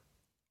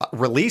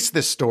released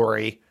this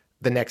story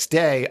the next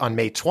day on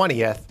May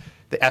 20th.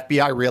 The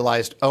FBI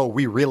realized, oh,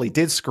 we really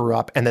did screw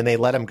up, and then they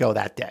let him go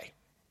that day.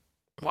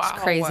 Wow.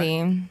 It's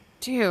crazy.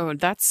 Dude,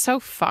 that's so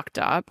fucked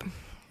up.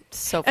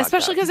 So fucked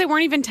Especially up. because they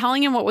weren't even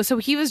telling him what was. So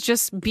he was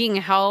just being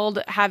held,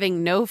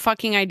 having no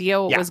fucking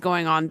idea what was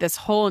going on this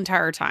whole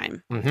entire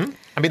time. Mm-hmm.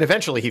 I mean,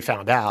 eventually he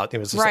found out. It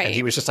was just, and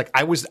he was just like,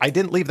 I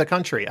didn't leave the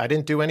country. I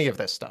didn't do any of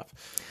this stuff.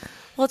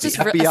 Well, it's just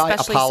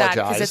especially sad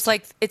because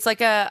it's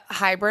like a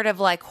hybrid of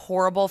like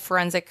horrible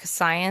forensic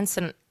science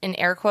and in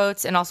air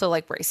quotes, and also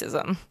like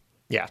racism.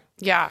 Yeah.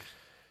 Yeah.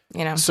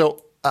 You know.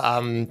 So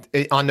on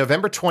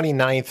November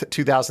 29th,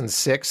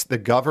 2006, the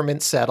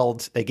government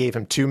settled. They gave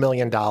him $2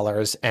 million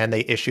and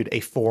they issued a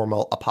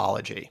formal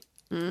apology.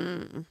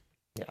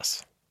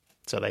 Yes.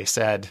 So they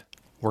said,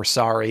 we're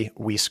sorry,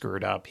 we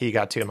screwed up. He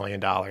got $2 million,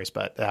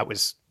 but that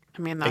was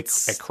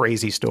that's a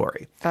crazy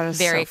story. That is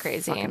very so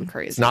crazy.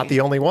 Crazy. It's not the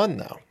only one,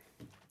 though.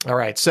 All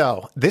right,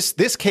 so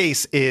this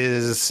case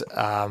is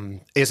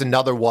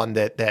another one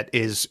that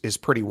is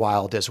pretty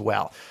wild as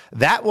well.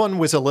 That one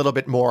was a little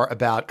bit more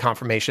about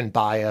confirmation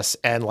bias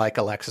and, like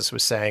Alexis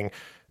was saying,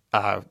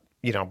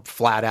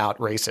 flat out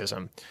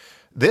racism.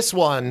 This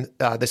one,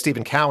 the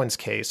Stephen Cowan's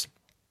case,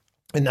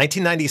 in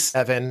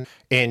 1997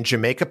 in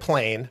Jamaica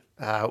Plain,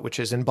 which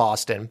is in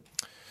Boston,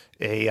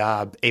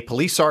 a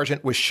police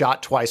sergeant was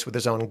shot twice with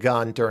his own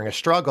gun during a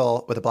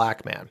struggle with a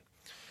black man.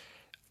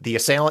 The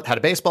assailant had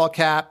a baseball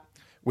cap,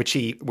 which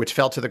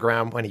fell to the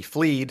ground when he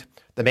fled.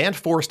 The man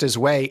forced his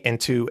way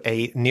into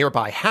a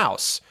nearby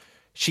house.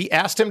 She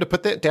asked him to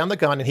put down the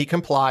gun, and he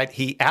complied.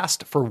 He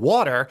asked for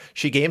water.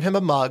 She gave him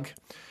a mug.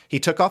 He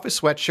took off his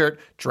sweatshirt,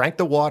 drank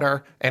the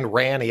water, and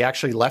ran. He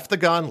actually left the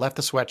gun, left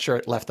the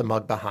sweatshirt, left the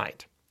mug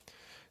behind.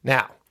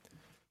 Now,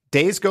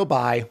 days go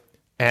by,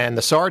 and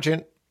the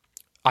sergeant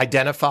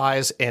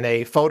identifies in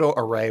a photo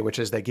array, which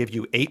is they give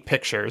you 8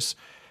 pictures,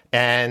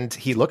 and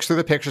he looks through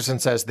the pictures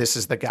and says, this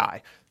is the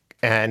guy.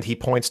 And he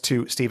points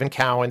to Stephen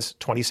Cowan's,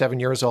 27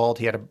 years old.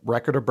 He had a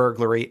record of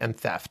burglary and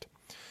theft.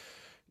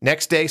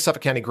 Next day,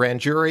 Suffolk County Grand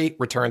Jury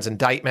returns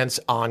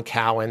indictments on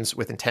Cowens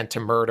with intent to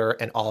murder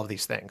and all of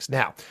these things.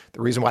 Now,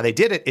 the reason why they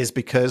did it is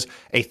because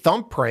a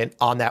thumbprint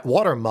on that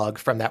water mug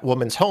from that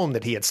woman's home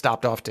that he had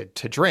stopped off to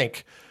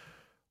drink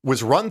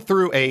was run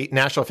through a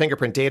national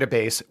fingerprint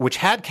database, which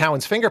had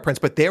Cowens' fingerprints,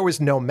 but there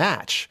was no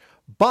match.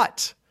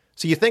 But,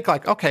 so you think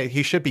like, okay,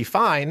 he should be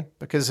fine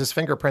because his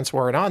fingerprints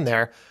weren't on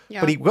there. Yeah.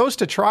 But he goes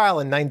to trial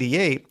in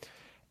 98,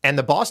 and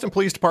the Boston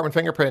Police Department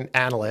fingerprint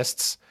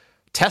analysts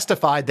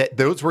testified that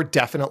those were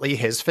definitely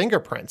his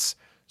fingerprints.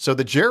 So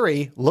the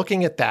jury,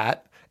 looking at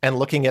that and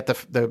looking at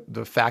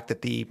the fact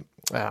that the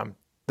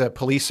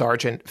police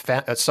sergeant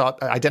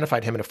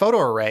identified him in a photo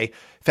array,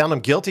 found him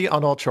guilty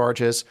on all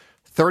charges,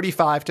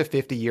 35 to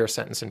 50-year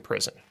sentence in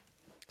prison.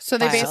 So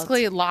they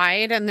basically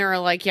lied and they were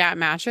like, yeah, it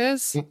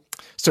matches.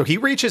 So he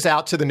reaches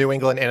out to the New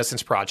England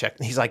Innocence Project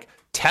and he's like,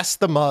 test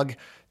the mug,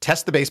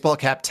 test the baseball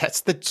cap,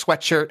 test the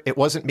sweatshirt. It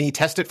wasn't me.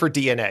 Test it for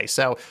DNA.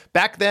 So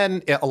back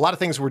then, a lot of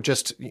things were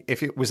just,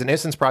 if it was an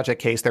Innocence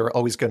Project case, they were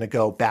always going to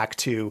go back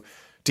to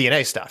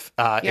DNA stuff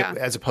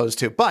as opposed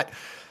to, but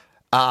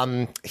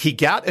he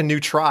got a new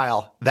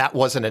trial. That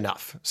wasn't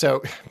enough.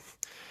 So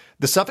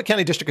the Suffolk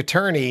County District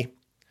Attorney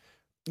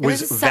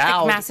was this is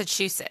Suffolk,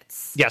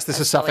 Massachusetts. Yes, this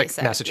is Suffolk,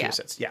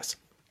 Massachusetts. Yeah. Yes.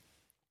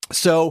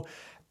 So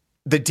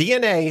the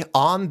DNA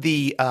on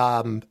the,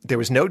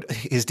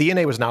 his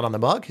DNA was not on the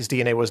mug. His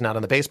DNA was not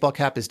on the baseball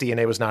cap. His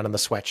DNA was not on the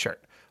sweatshirt.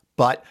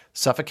 But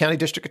Suffolk County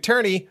District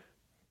Attorney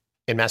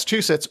in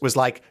Massachusetts was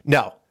like,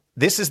 no,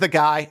 this is the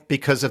guy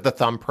because of the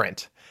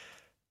thumbprint.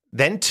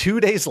 Then 2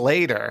 days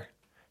later,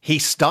 he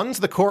stuns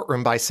the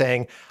courtroom by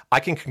saying, I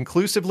can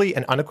conclusively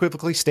and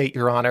unequivocally state,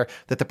 Your Honor,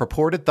 that the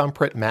purported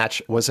thumbprint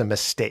match was a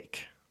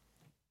mistake.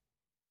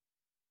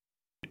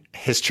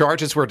 His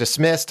charges were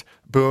dismissed.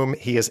 Boom,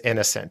 he is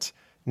innocent.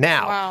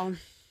 Now,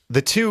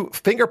 The two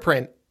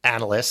fingerprint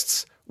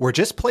analysts were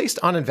just placed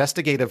on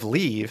investigative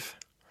leave.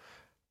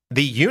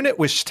 The unit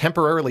was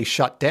temporarily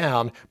shut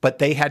down, but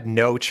they had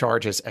no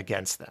charges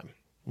against them.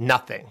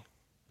 Nothing.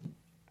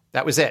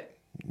 That was it.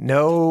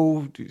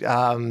 No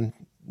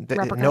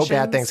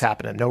bad things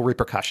happening. No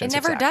repercussions.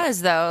 It never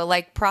does, though.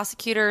 Like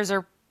prosecutors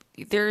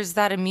there's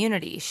that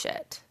immunity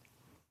shit.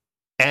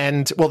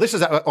 And well, this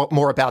is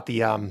more about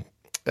the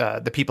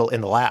people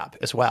in the lab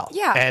as well.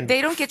 Yeah, and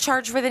they don't get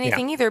charged with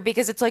anything either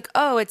because it's like,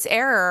 oh, it's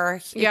error.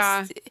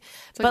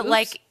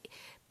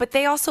 But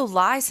they also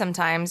lie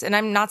sometimes. And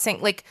I'm not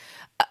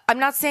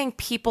saying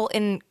people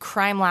in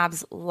crime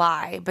labs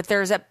lie, but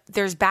there's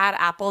bad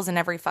apples in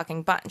every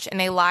fucking bunch, and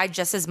they lie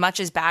just as much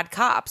as bad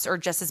cops or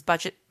just as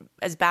much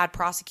as bad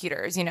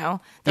prosecutors. You know,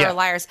 they're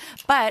liars,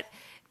 but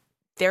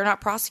they're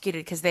not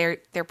prosecuted because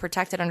they're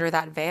protected under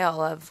that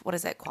veil of what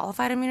is it,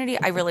 qualified immunity?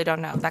 I really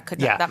don't know.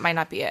 That might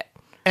not be it.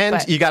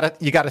 And you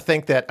gotta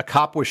think that a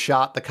cop was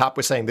shot. The cop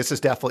was saying, "This is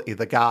definitely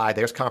the guy."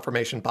 There's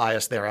confirmation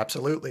bias there,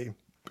 absolutely,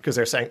 because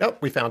they're saying, "Oh,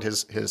 we found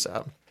his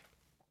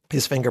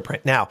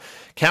fingerprint." Now,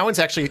 Cowens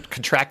actually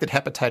contracted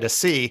hepatitis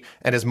C,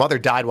 and his mother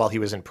died while he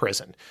was in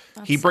prison.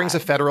 He brings a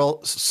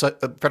federal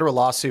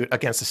lawsuit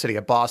against the city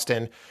of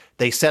Boston.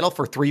 They settle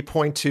for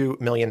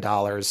 $3.2 million.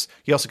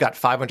 He also got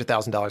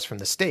 $500,000 from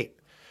the state.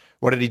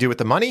 What did he do with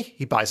the money?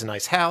 He buys a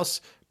nice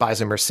house, buys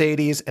a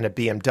Mercedes and a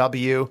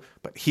BMW.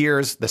 But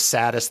here's the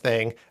saddest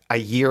thing. A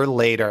year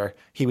later,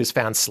 he was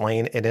found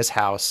slain in his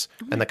house,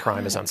 and the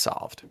crime is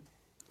unsolved.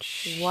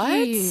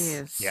 What?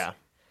 Yeah.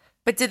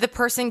 But did the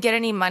person get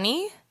any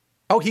money?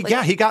 Oh, he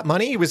got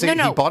money. He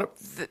bought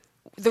it.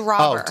 The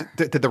robber. Oh,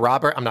 did the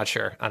robber? I'm not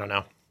sure. I don't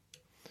know.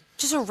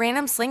 Just a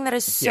random sling. That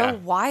is so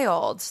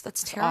wild.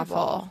 That's terrible.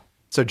 Awful.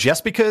 So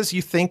just because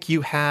you think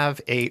you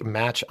have a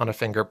match on a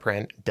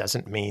fingerprint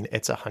doesn't mean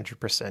it's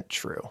 100%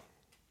 true.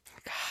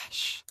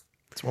 Gosh.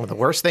 It's one of the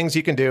worst things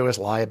you can do is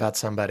lie about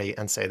somebody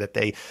and say that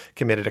they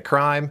committed a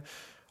crime.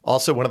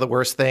 Also, one of the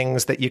worst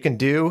things that you can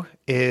do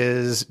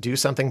is do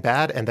something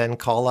bad and then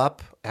call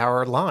up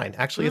our line.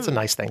 Actually, it's a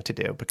nice thing to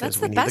do because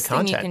we need the content. That's the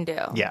best thing you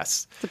can do.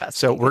 Yes.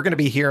 So we're going to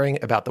be hearing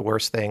about the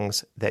worst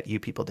things that you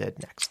people did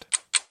next.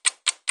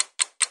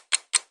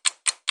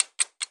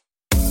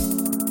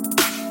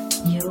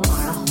 You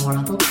are a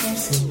horrible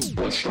person.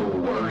 What's the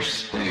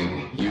worst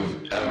thing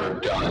you've ever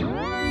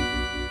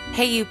done?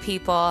 Hey, you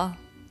people,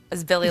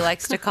 as Billy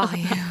likes to call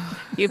you.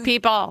 You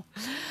people.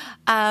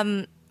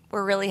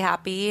 We're really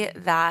happy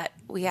that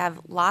we have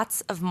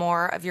lots of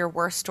more of your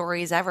worst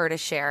stories ever to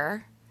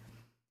share.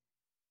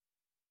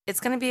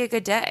 It's going to be a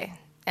good day.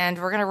 And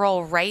we're going to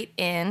roll right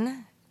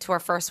in to our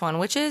first one,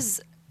 which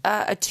is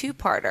a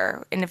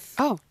two-parter. And if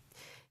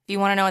you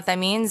want to know what that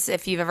means,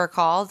 if you've ever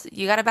called,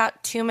 you got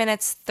about 2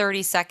 minutes,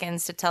 30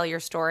 seconds to tell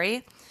your story.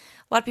 A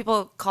lot of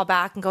people call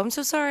back and go, I'm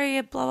so sorry,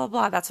 blah, blah,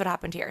 blah. That's what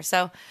happened here.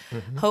 So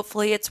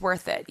hopefully it's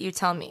worth it. You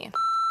tell me.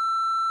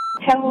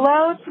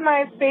 Hello to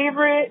my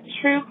favorite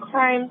true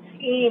crime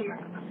team.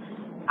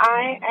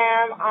 I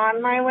am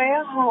on my way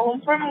home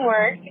from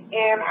work,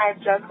 and I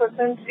just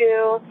listened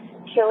to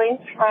Killing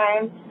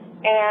Time,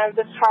 and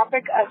the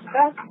topic of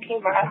stuff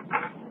came up,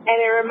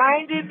 and it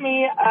reminded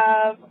me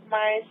of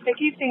my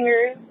sticky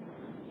fingers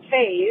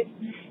phase,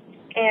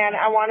 and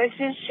I wanted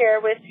to share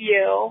with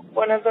you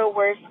one of the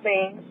worst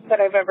things that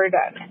I've ever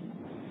done.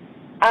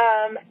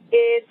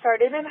 It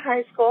started in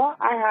high school.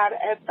 I had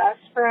a best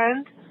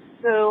friend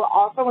who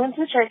also went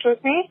to church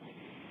with me,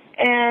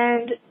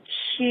 and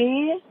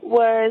she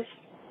was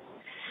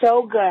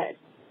so good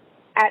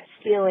at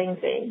stealing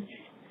things.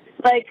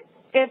 Like,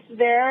 if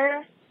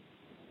there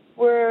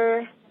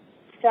were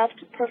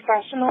theft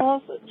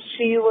professionals,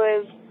 she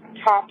was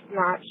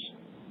top-notch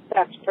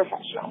theft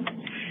professional.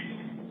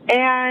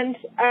 And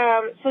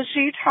so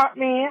she taught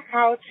me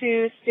how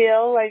to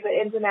steal, like, the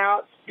ins and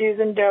outs, do's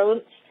and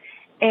don'ts.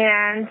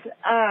 And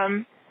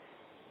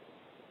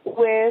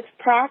with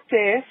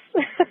practice,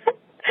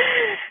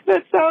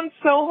 that sounds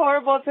so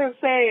horrible to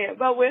say,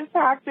 but with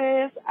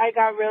practice, I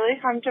got really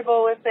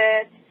comfortable with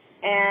it,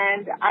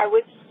 and I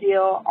would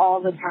steal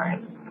all the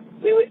time.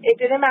 It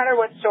didn't matter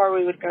what store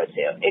we would go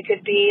to. It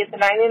could be the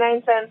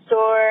 99-cent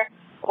store,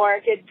 or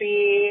it could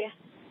be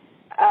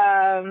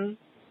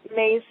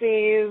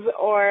Macy's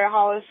or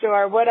Hollister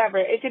or whatever.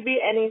 It could be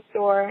any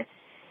store,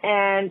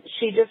 and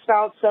she just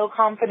felt so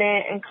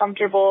confident and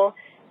comfortable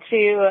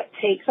to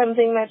take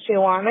something that she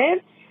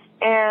wanted,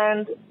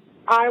 and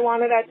I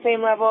wanted that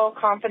same level of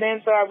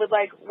confidence, so I would,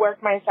 like,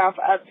 work myself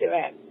up to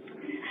it.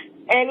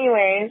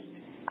 Anyways,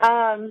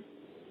 I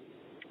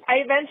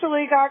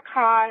eventually got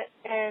caught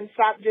and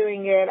stopped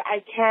doing it.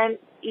 I can't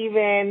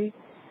even,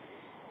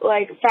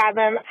 like,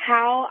 fathom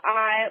how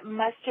I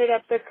mustered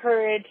up the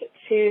courage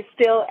to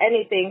steal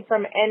anything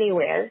from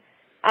anywhere,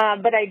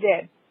 but I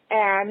did.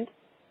 And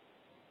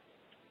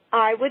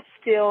I would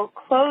steal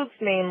clothes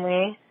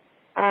mainly,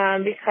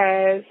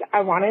 because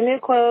I wanted new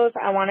clothes,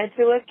 I wanted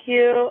to look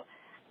cute,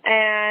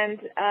 and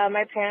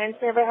my parents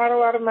never had a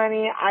lot of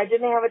money. I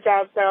didn't have a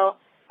job, so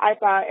I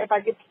thought if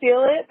I could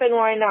steal it, then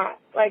why not?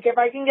 Like, if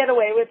I can get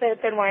away with it,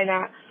 then why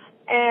not?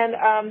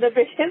 And the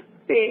biggest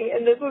thing,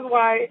 and this is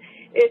why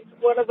it's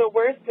one of the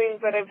worst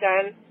things that I've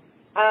done,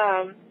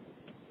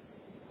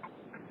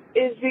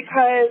 is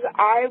because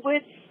I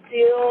would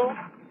steal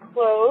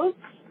clothes,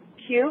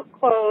 cute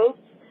clothes,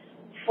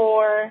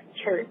 for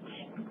church.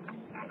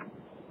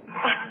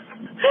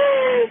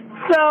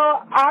 So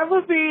I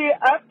would be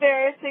up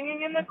there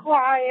singing in the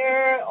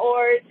choir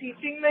or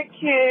teaching the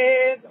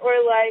kids or,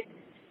 like,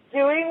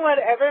 doing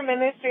whatever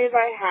ministries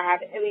I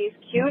had in these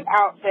cute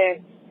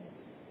outfits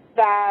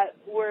that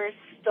were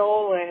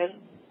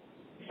stolen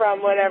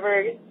from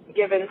whatever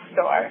given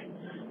store.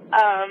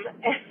 And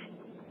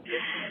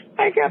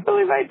I can't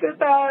believe I did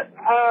that,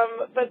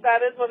 but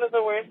that is one of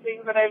the worst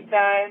things that I've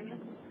done.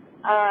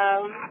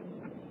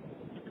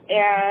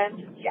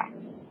 And, yeah.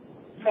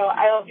 So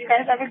I hope you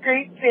guys have a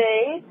great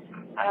day,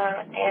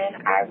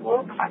 and I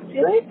will talk to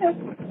you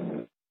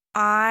later.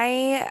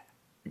 I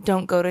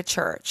don't go to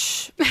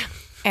church,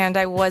 and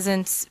I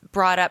wasn't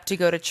brought up to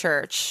go to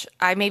church.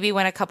 I maybe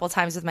went a couple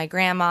times with my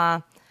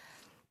grandma,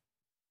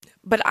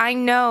 but I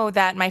know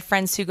that my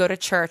friends who go to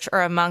church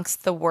are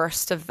amongst the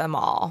worst of them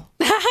all.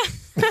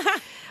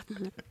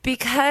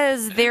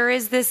 Because there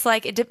is this,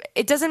 like,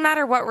 it doesn't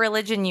matter what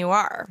religion you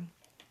are.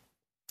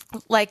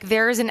 Like,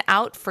 there's an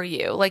out for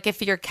you. Like,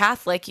 if you're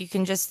Catholic, you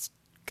can just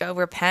go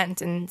repent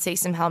and say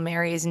some Hail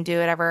Marys and do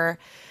whatever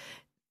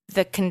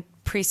the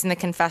priest in the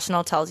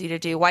confessional tells you to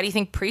do. Why do you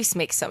think priests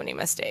make so many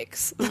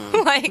mistakes?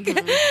 Like,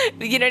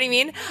 you know what I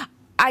mean?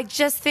 I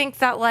just think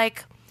that,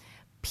 like,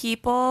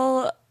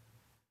 people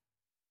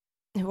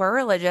who are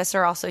religious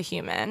are also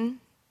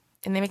human,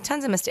 and they make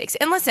tons of mistakes.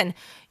 And listen,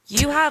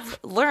 you have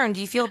learned,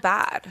 you feel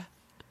bad,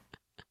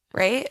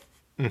 right?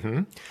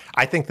 Mm-hmm.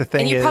 I think the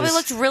thing is... And you probably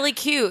looked really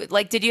cute.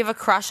 Like, did you have a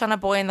crush on a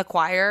boy in the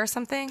choir or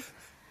something?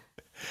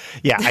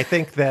 Yeah, I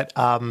think that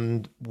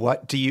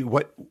what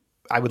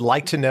I would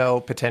like to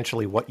know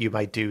potentially what you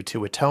might do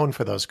to atone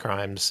for those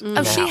crimes.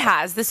 Oh, she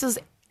has. This was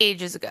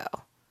ages ago.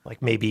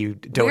 Like maybe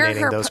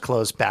donating those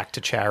clothes back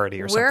to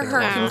charity or something.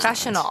 We're her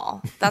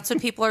confessional. That's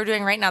what people are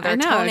doing right now. They're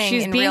atoning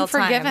she's in being real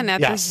time. forgiven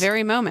at this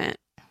very moment.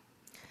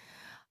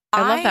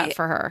 I love that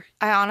for her.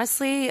 I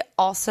honestly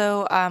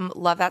also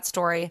love that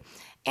story.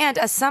 And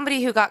as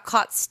somebody who got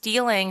caught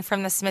stealing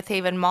from the Smith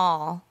Haven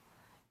Mall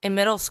in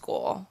middle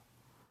school,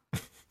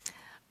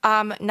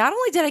 not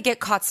only did I get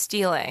caught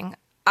stealing,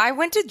 I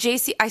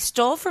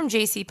stole from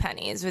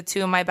JCPenney's with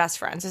two of my best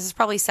friends. This is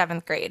probably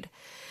 7th grade.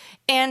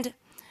 And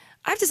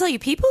I have to tell you,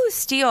 people who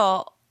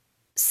steal,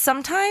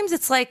 sometimes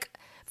it's like,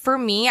 for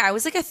me, I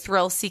was like a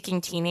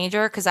thrill-seeking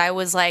teenager because I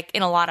was like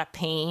in a lot of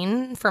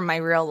pain from my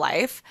real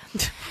life.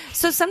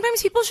 So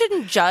sometimes people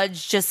shouldn't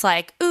judge just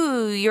like,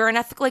 ooh, you're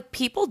unethical. Like,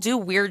 people do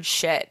weird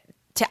shit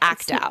to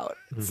act out.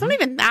 It's not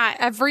even that.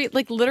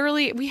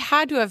 Literally, we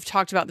had to have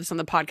talked about this on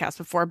the podcast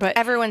before, but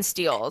everyone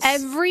steals.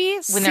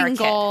 Every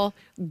single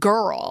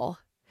girl.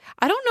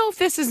 I don't know if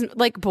this is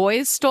like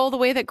boys stole the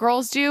way that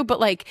girls do, but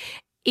like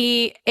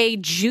a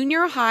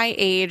junior high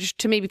age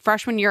to maybe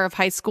freshman year of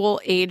high school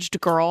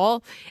aged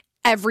girl,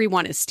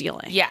 everyone is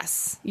stealing.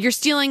 Yes. You're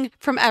stealing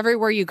from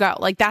everywhere you go.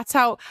 Like, that's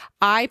how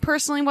I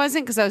personally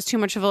wasn't, because I was too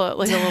much of a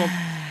little,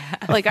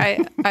 like, I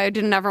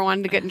didn't ever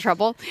want to get in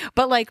trouble.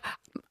 But like,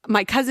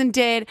 my cousin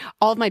did,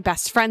 all of my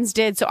best friends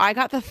did. So I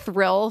got the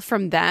thrill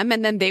from them.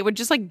 And then they would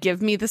just like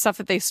give me the stuff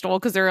that they stole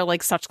because they're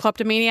like such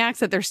kleptomaniacs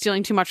that they're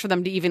stealing too much for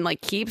them to even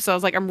like keep. So I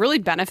was like, I'm really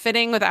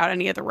benefiting without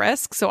any of the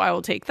risk. So I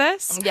will take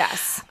this.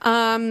 Yes.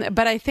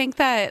 But I think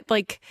that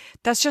like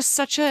that's just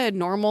such a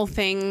normal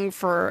thing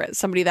for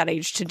somebody that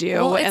age to do.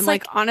 Well, it's and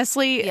like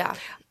honestly, yeah.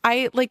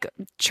 I like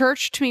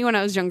church to me when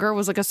I was younger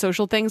was like a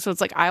social thing. So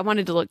it's like I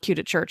wanted to look cute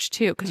at church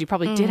too because you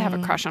probably did have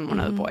a crush on one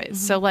of the boys.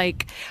 So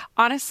like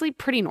honestly,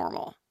 pretty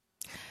normal.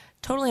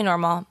 Totally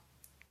normal.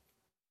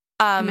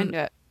 I'm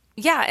into it.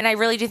 Yeah, and I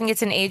really do think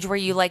it's an age where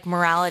you like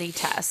morality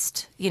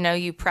test. You know,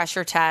 you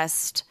pressure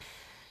test.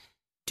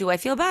 Do I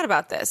feel bad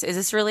about this? Is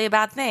this really a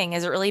bad thing?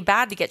 Is it really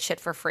bad to get shit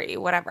for free?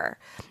 Whatever.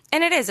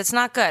 And it is. It's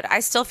not good. I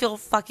still feel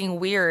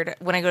fucking weird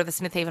when I go to the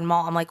Smith Haven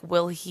Mall. I'm like,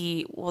 will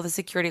the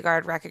security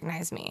guard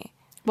recognize me?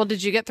 Well,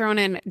 did you get thrown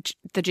in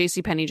the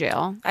JCPenney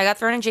jail? I got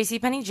thrown in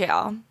JCPenney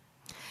jail.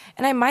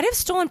 And I might have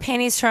stolen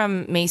panties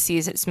from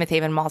Macy's at Smith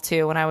Haven Mall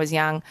too when I was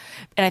young.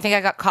 And I think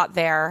I got caught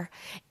there.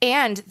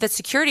 And the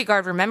security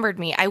guard remembered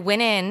me. I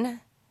went in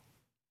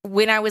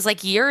when I was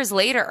like years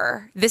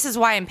later. This is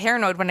why I'm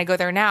paranoid when I go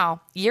there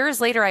now.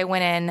 Years later, I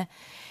went in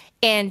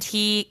and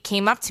he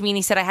came up to me and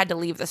he said I had to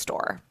leave the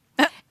store.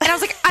 And I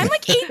was like, I'm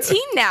like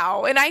 18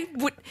 now. And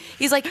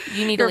he's like,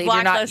 you need to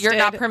leave. You're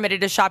not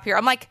permitted to shop here.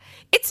 I'm like,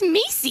 it's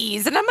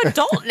Macy's and I'm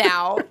adult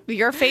now.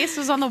 Your face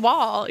was on the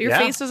wall. Your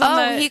face was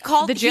on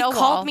the jail wall. He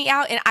called me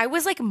out and I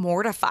was like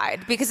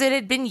mortified because it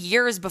had been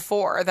years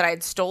before that I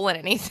had stolen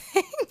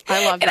anything.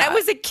 I love that. And I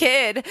was a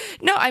kid.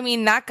 No, I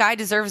mean, that guy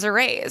deserves a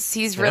raise.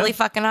 He's really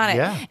fucking on it.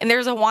 Yeah. And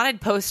there's a wanted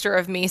poster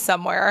of me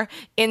somewhere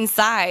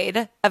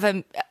inside of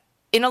in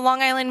a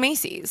Long Island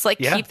Macy's. Like,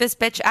 keep this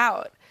bitch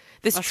out.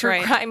 This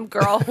true crime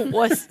girl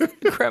was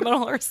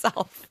criminal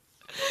herself.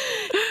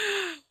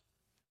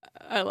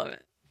 I love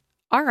it.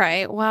 All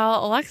right.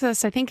 Well,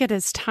 Alexis, I think it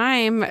is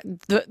time,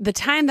 the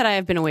time that I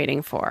have been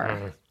waiting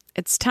for.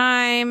 It's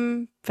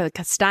time for the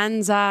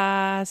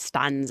Costanza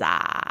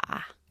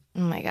stanza. Oh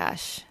my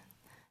gosh.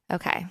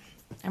 Okay.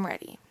 I'm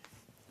ready.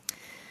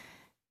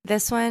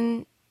 This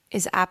one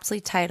is aptly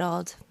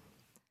titled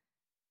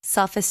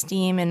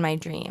Self-Esteem in My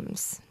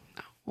Dreams.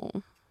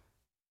 Oh.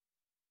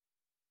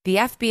 The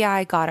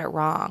FBI got it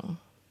wrong.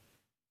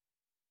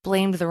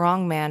 Blamed the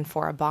wrong man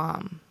for a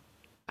bomb.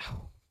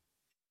 Oh.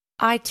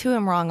 I too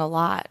am wrong a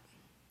lot.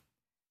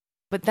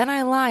 But then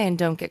I lie and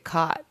don't get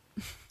caught.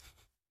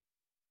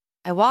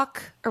 I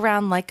walk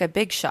around like a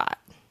big shot,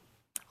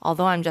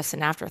 although I'm just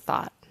an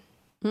afterthought.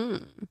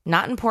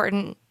 Not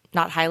important,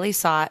 not highly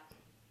sought.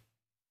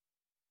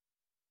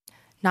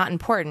 Not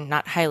important,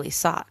 not highly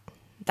sought.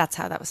 That's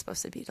how that was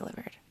supposed to be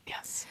delivered.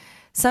 Yes.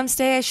 Some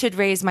say I should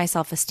raise my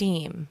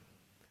self-esteem.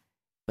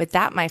 But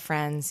that, my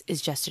friends,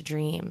 is just a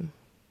dream.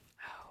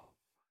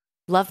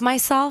 Love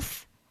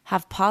myself,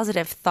 have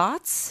positive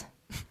thoughts.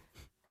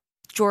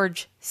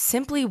 George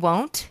simply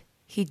won't.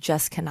 He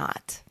just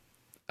cannot.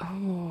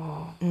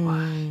 Oh.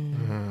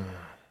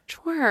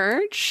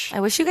 George. I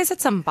wish you guys had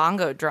some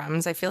bongo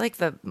drums. I feel like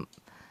the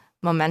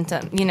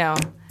momentum,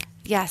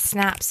 Yeah,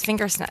 snaps.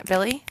 Finger snap.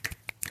 Billy?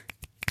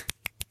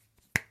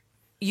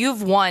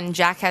 You've won.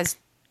 Jack has...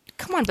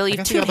 Come on, Billy. You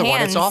have two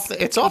hands.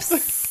 It's off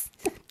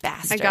the...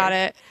 Bastard. I got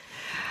it.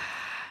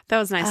 That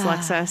was nice,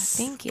 Alexis.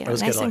 Thank you.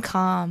 Nice and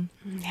calm.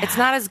 Yeah. It's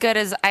not as good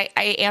as I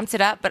amped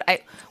it up, but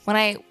when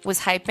I was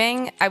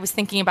hyping, I was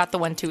thinking about the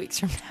one 2 weeks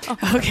from now.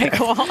 Okay,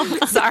 cool.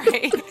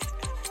 Sorry.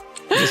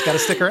 You just got to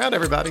stick around,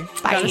 everybody.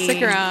 Bye. Gotta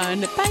stick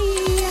around.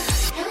 Bye.